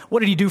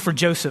 What did he do for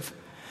Joseph?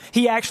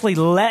 He actually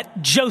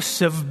let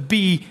Joseph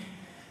be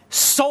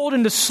sold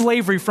into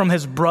slavery from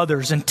his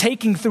brothers and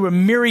taken through a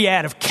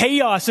myriad of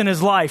chaos in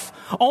his life,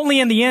 only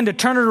in the end to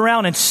turn it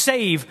around and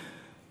save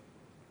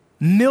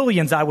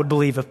millions, I would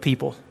believe, of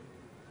people.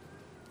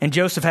 And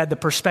Joseph had the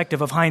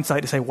perspective of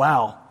hindsight to say,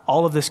 wow,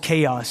 all of this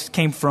chaos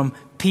came from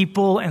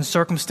people and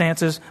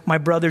circumstances. My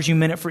brothers, you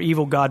meant it for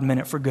evil. God meant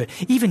it for good.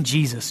 Even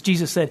Jesus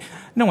said,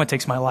 no one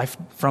takes my life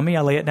from me.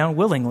 I lay it down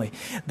willingly.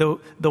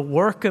 The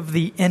work of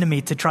the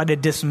enemy to try to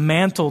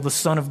dismantle the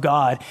Son of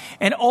God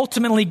and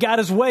ultimately got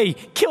his way,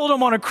 killed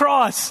him on a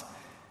cross,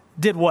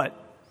 did what?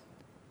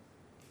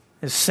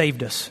 It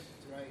saved us.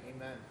 Right,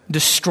 amen.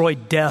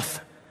 Destroyed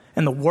death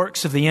and the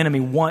works of the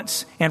enemy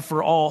once and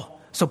for all.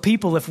 So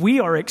people, if we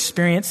are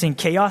experiencing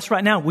chaos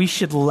right now, we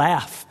should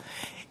laugh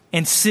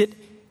and sit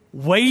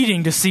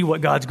waiting to see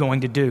what God's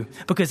going to do.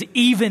 Because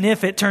even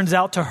if it turns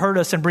out to hurt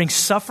us and bring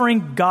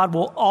suffering, God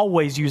will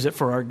always use it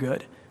for our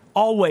good.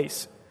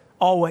 Always.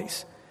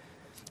 Always.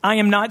 I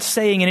am not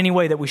saying in any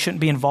way that we shouldn't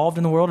be involved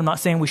in the world. I'm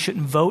not saying we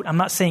shouldn't vote. I'm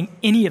not saying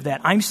any of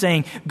that. I'm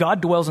saying God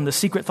dwells in the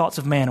secret thoughts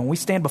of man. And when we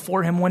stand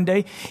before him one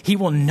day, he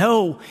will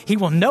know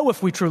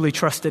if we truly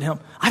trusted him.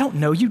 I don't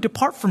know you.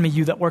 Depart from me,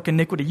 you that work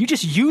iniquity. You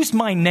just used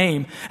my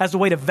name as a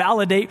way to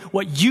validate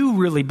what you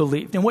really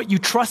believed and what you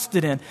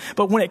trusted in.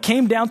 But when it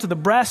came down to the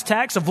brass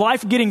tacks of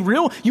life getting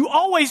real, you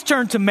always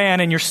turned to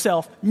man and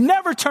yourself.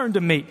 Never turned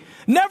to me.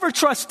 Never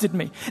trusted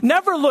me.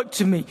 Never looked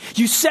to me.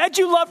 You said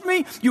you loved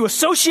me. You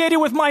associated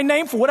with my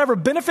name for whatever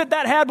benefit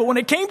that had. But when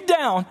it came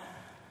down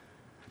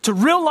to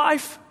real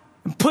life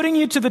and putting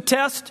you to the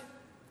test,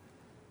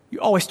 you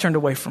always turned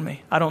away from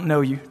me. I don't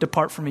know you.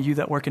 Depart from me, you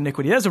that work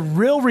iniquity. That's a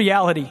real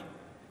reality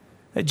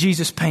that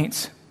Jesus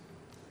paints.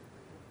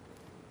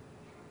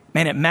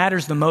 Man, it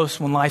matters the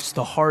most when life's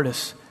the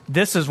hardest.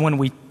 This is when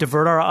we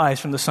divert our eyes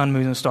from the sun,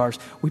 moon, and stars.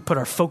 We put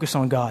our focus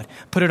on God,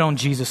 put it on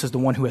Jesus as the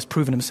one who has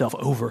proven himself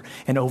over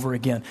and over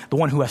again, the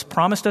one who has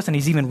promised us, and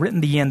he's even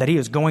written the end that he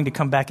is going to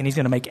come back and he's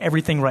going to make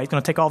everything right. He's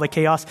going to take all the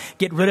chaos,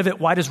 get rid of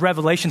it. Why does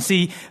Revelation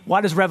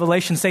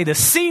say the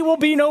sea will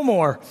be no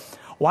more?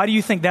 Why do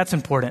you think that's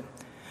important?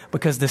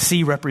 Because the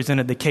sea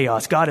represented the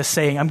chaos. God is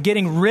saying, I'm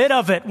getting rid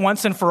of it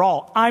once and for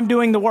all. I'm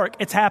doing the work.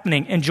 It's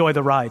happening. Enjoy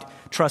the ride.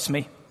 Trust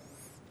me.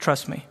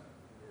 Trust me.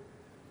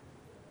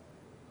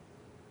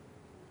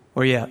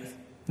 Where you at?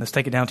 Let's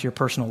take it down to your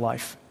personal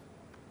life.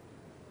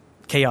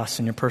 Chaos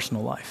in your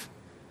personal life.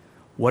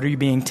 What are you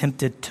being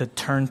tempted to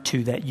turn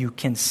to that you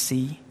can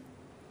see?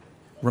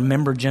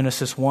 Remember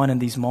Genesis 1 in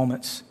these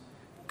moments.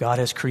 God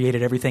has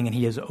created everything and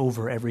he is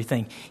over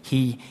everything.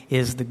 He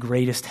is the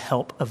greatest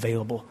help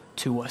available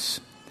to us.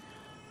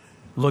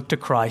 Look to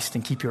Christ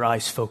and keep your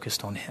eyes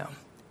focused on him.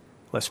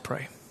 Let's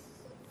pray.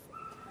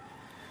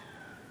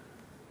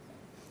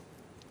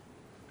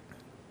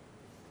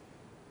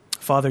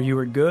 Father, you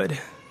are good.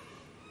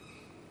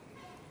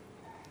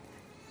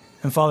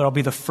 And Father, I'll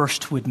be the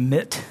first to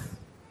admit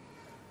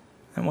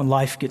that when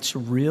life gets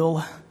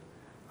real,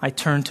 I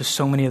turn to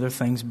so many other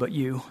things but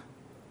you.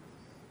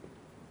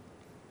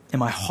 In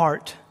my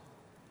heart,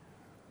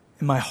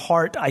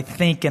 I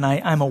think, and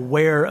I'm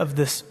aware of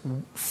this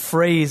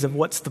phrase of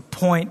what's the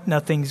point?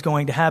 Nothing's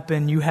going to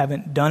happen. You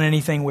haven't done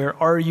anything. Where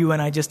are you?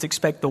 And I just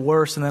expect the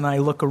worst. And then I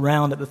look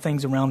around at the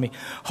things around me,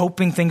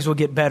 hoping things will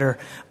get better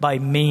by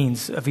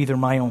means of either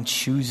my own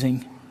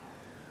choosing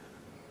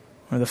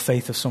or the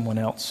faith of someone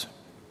else.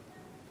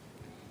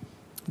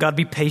 God,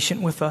 be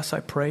patient with us, I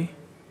pray.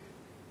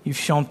 You've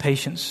shown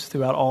patience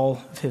throughout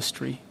all of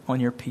history on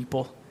your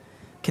people.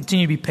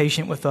 Continue to be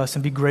patient with us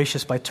and be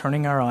gracious by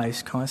turning our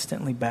eyes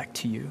constantly back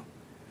to you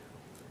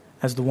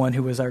as the one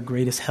who is our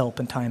greatest help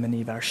in time of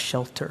need, our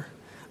shelter,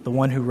 the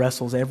one who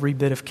wrestles every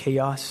bit of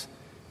chaos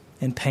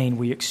and pain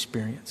we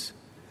experience.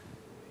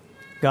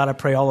 God, I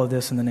pray all of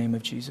this in the name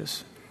of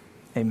Jesus.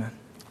 Amen.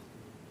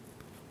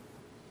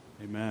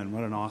 Amen.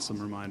 What an awesome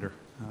reminder.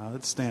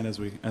 Let's stand as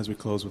we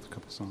close with a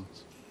couple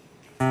songs.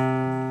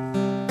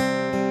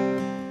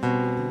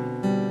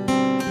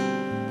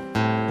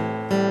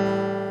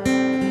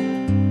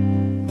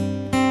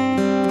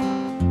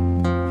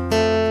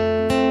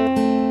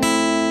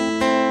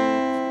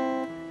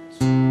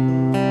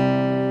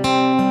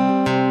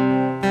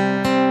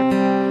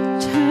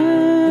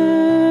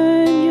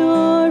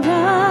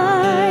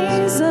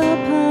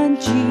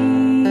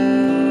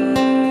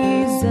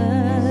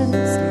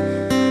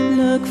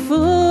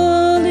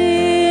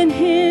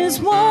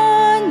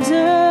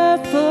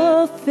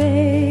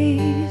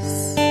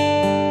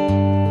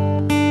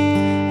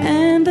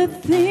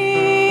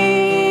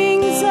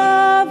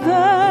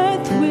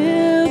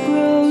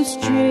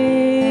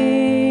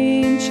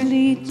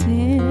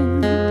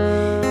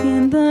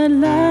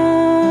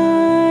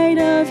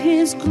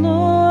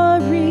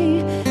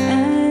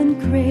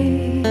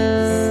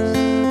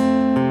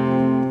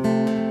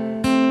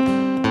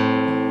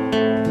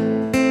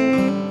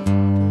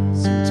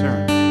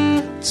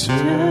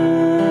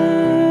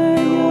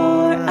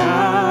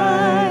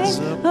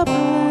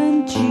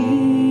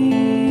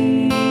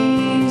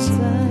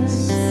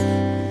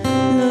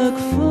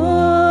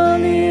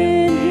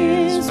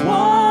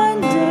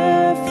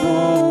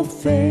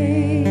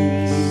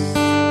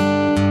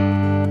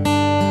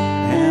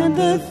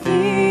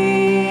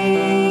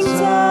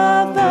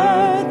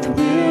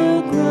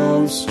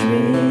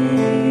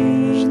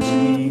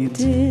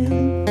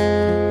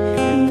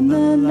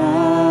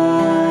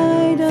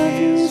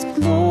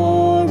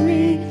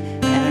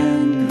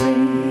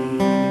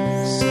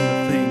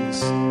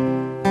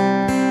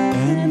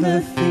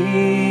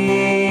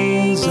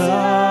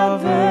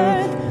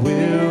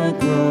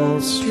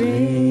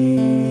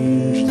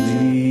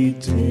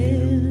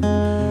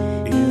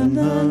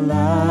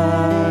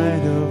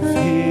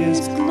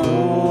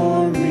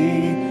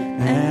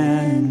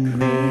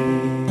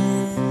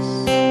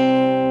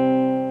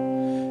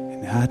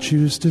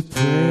 Choose to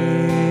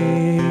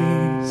praise,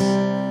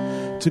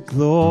 to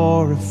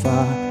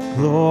glorify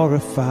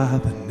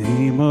the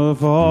name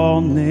of all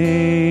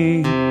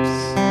names.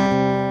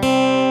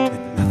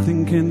 And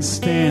nothing can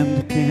stand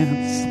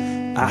against.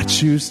 I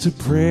choose to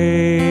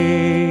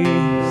praise,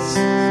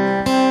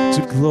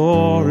 to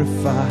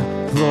glorify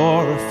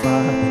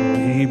the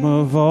name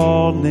of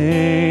all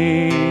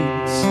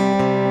names.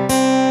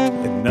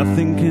 And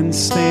nothing can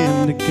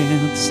stand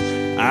against.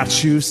 I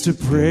choose to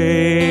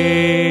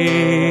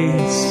praise,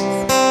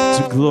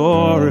 to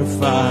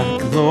glorify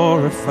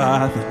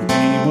the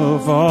name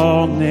of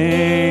all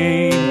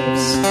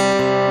names.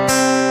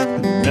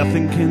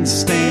 Nothing can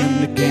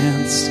stand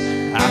against.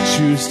 I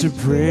choose to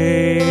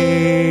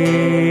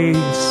praise,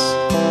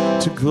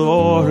 to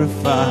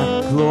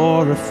glorify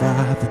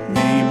the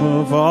name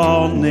of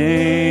all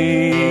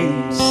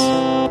names.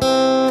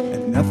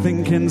 And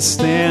nothing can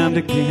stand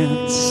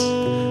against.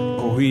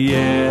 Oh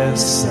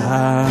yes,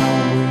 I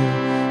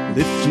will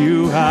lift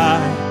you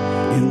high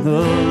in the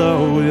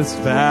lowest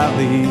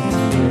valley.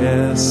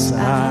 Yes,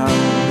 I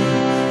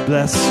will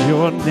bless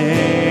your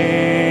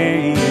name.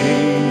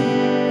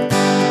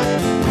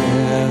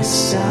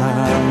 yes,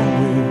 I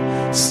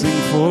will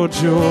sing for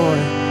joy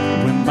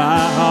when my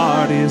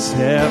heart is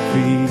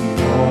heavy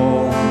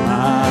all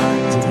my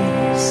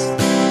days.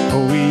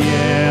 Oh,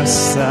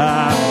 yes,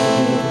 I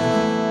will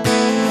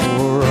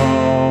for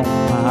all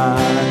my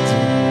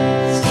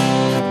days.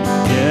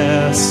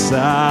 Yes,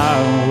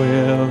 I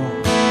will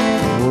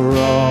for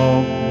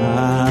all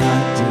my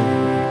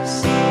days.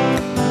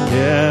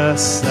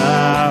 Yes, I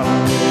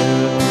will.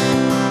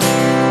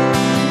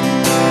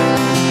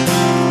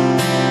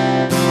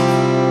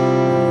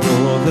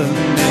 You're the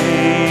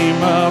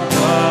name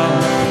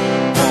above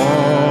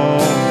all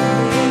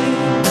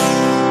names.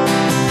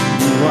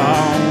 You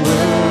are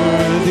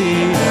worthy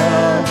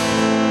of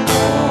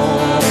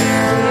all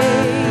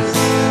praise.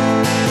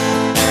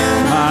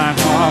 My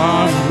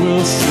heart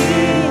will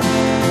sing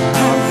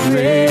how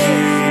great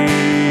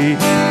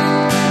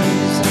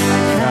is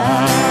our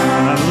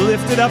God.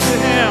 Lift it up to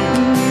Him.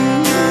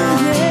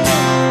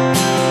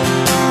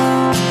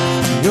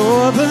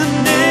 You're the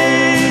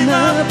name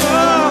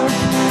above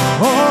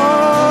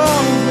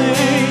all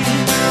names.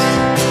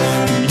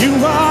 You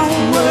are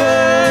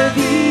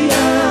worthy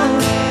of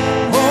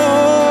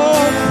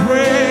all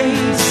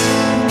praise.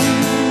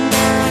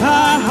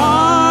 My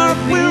heart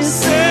will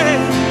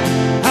sing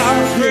how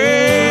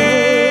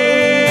great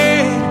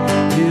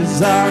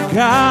is our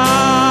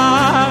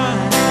God.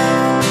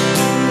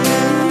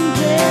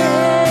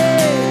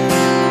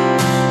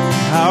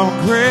 How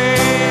great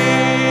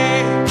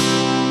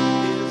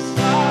is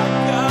our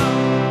God.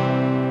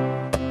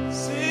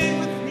 Sing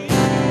with me.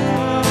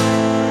 How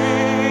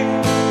great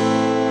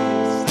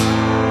is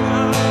our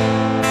God.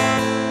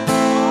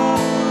 Oh,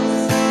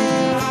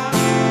 sing how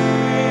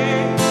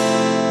great,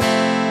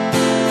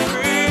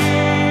 great is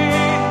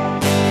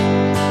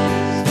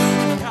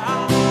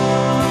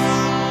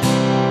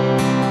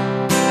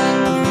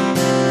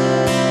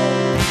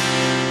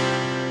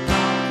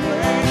our God.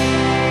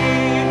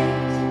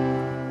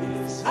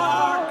 Is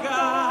our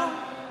God.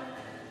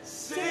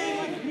 Sing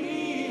with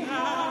me,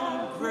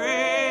 how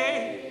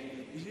great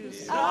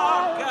is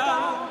our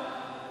God.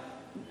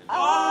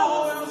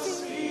 All will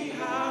see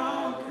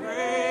how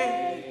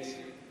great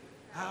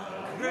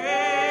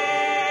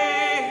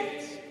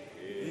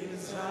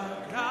is our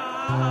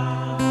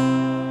God.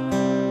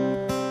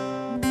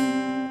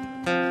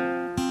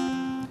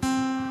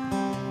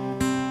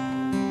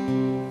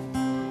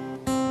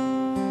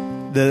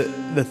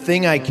 The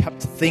thing I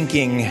kept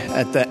thinking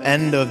at the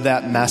end of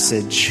that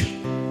message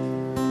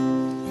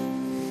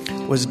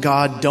was,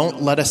 God,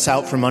 don't let us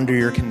out from under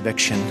your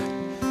conviction.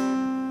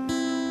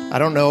 I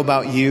don't know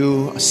about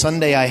you.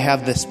 Sunday I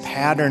have this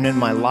pattern in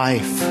my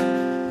life.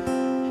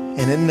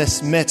 And in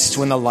this midst,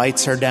 when the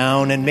lights are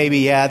down and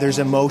maybe, there's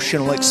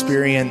emotional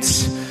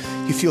experience,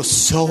 you feel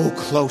so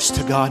close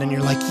to God and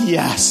you're like,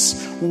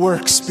 yes,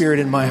 work, Spirit,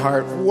 in my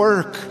heart.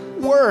 Work.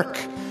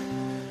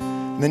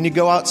 And then you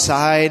go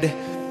outside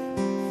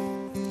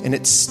and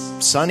it's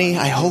sunny,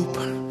 I hope.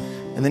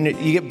 And then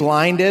you get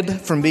blinded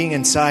from being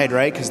inside,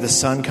 right? Because the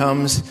sun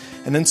comes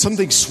and then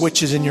something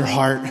switches in your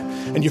heart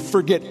and you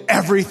forget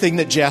everything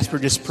that Jasper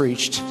just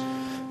preached.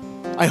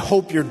 I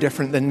hope you're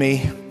different than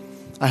me.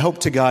 I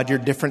hope to God you're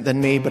different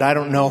than me, but I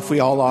don't know if we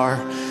all are.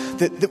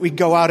 That we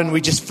go out and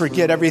we just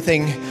forget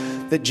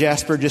everything that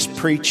Jasper just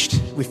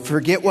preached. We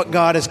forget what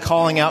God is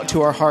calling out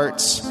to our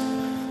hearts.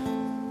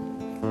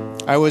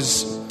 I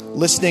was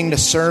listening to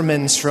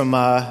sermons from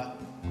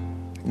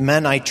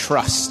men I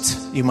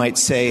trust, you might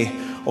say,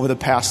 over the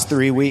past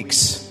 3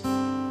 weeks,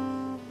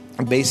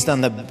 based on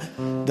the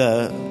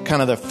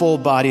kind of the full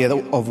body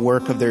of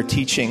work of their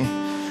teaching.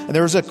 And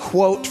there was a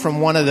quote from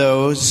one of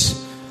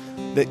those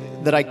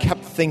that I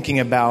kept thinking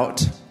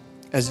about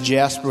as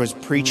Jasper was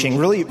preaching,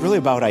 really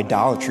about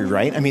idolatry,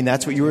 right? I mean,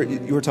 that's what you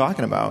were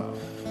talking about.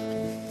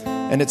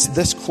 And it's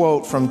this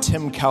quote from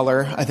Tim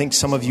Keller. I think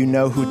some of you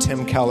know who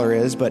Tim Keller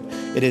is, but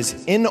it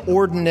is,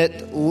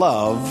 inordinate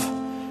love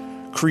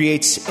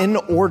creates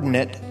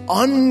inordinate,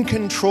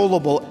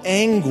 uncontrollable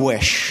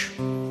anguish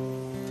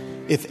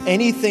if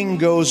anything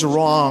goes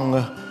wrong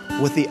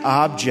with the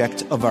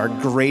object of our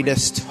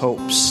greatest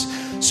hopes.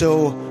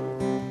 So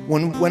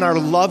when our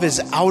love is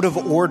out of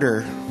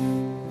order,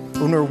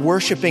 when we're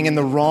worshiping in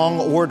the wrong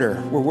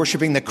order, we're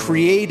worshiping the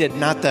created,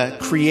 not the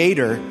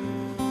creator,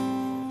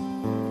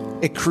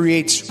 it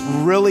creates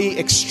really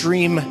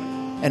extreme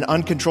and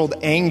uncontrolled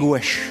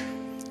anguish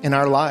in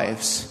our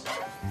lives.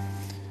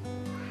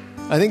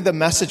 I think the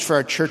message for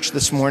our church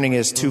this morning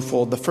is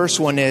twofold. The first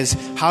one is,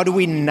 how do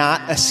we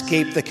not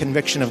escape the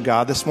conviction of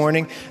God this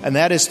morning? And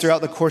that is,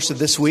 throughout the course of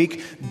this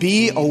week,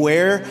 be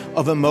aware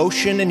of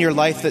emotion in your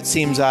life that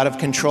seems out of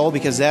control,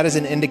 because that is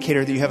an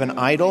indicator that you have an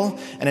idol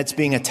and it's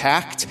being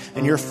attacked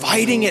and you're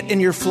fighting it in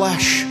your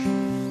flesh.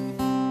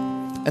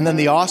 And then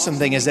the awesome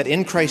thing is that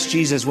in Christ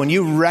Jesus, when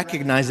you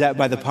recognize that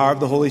by the power of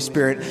the Holy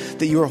Spirit,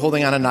 that you are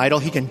holding on an idol,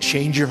 He can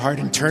change your heart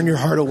and turn your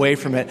heart away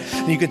from it.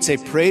 And you can say,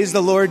 praise the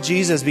Lord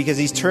Jesus, because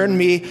He's turned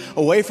me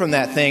away from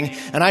that thing,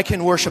 and I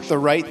can worship the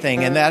right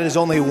thing. And that is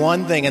only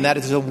one thing, and that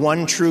is the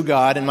one true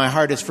God, and my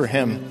heart is for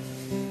Him.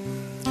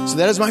 So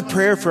that is my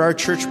prayer for our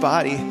church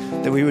body,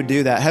 that we would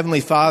do that.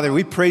 Heavenly Father,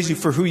 we praise you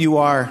for who you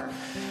are.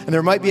 And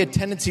there might be a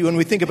tendency when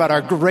we think about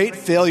our great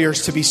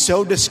failures to be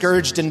so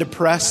discouraged and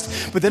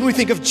depressed. But then we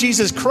think of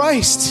Jesus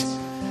Christ.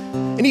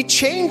 And he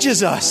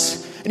changes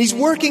us. And he's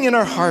working in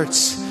our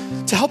hearts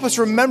to help us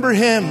remember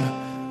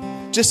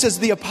him. Just as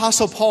the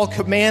Apostle Paul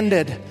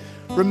commanded.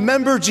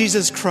 Remember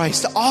Jesus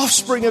Christ, the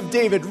offspring of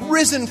David,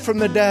 risen from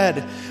the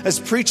dead, as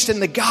preached in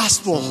the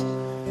gospel.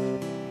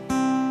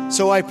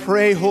 So I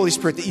pray, Holy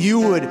Spirit, that you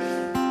would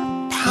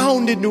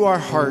pound into our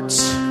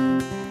hearts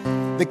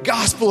the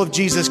gospel of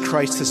Jesus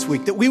Christ this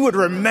week, that we would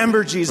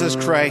remember Jesus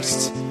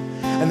Christ,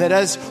 and that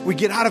as we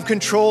get out of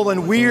control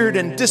and weird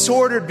and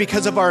disordered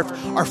because of our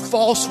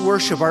false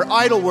worship, our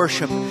idol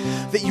worship,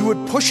 that you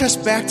would push us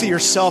back to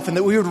yourself and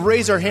that we would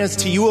raise our hands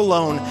to you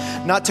alone,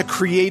 not to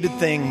created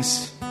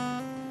things.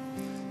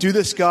 Do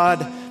this,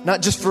 God,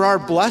 not just for our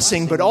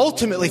blessing, but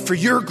ultimately for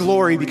your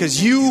glory,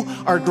 because you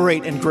are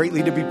great and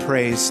greatly to be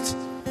praised.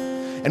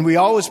 And we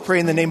always pray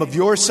in the name of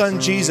your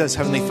Son, Jesus,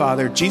 Heavenly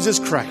Father, Jesus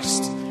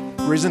Christ,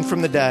 risen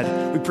from the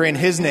dead. We pray in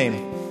his name.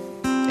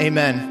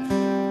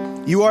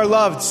 Amen. You are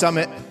loved,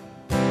 Summit.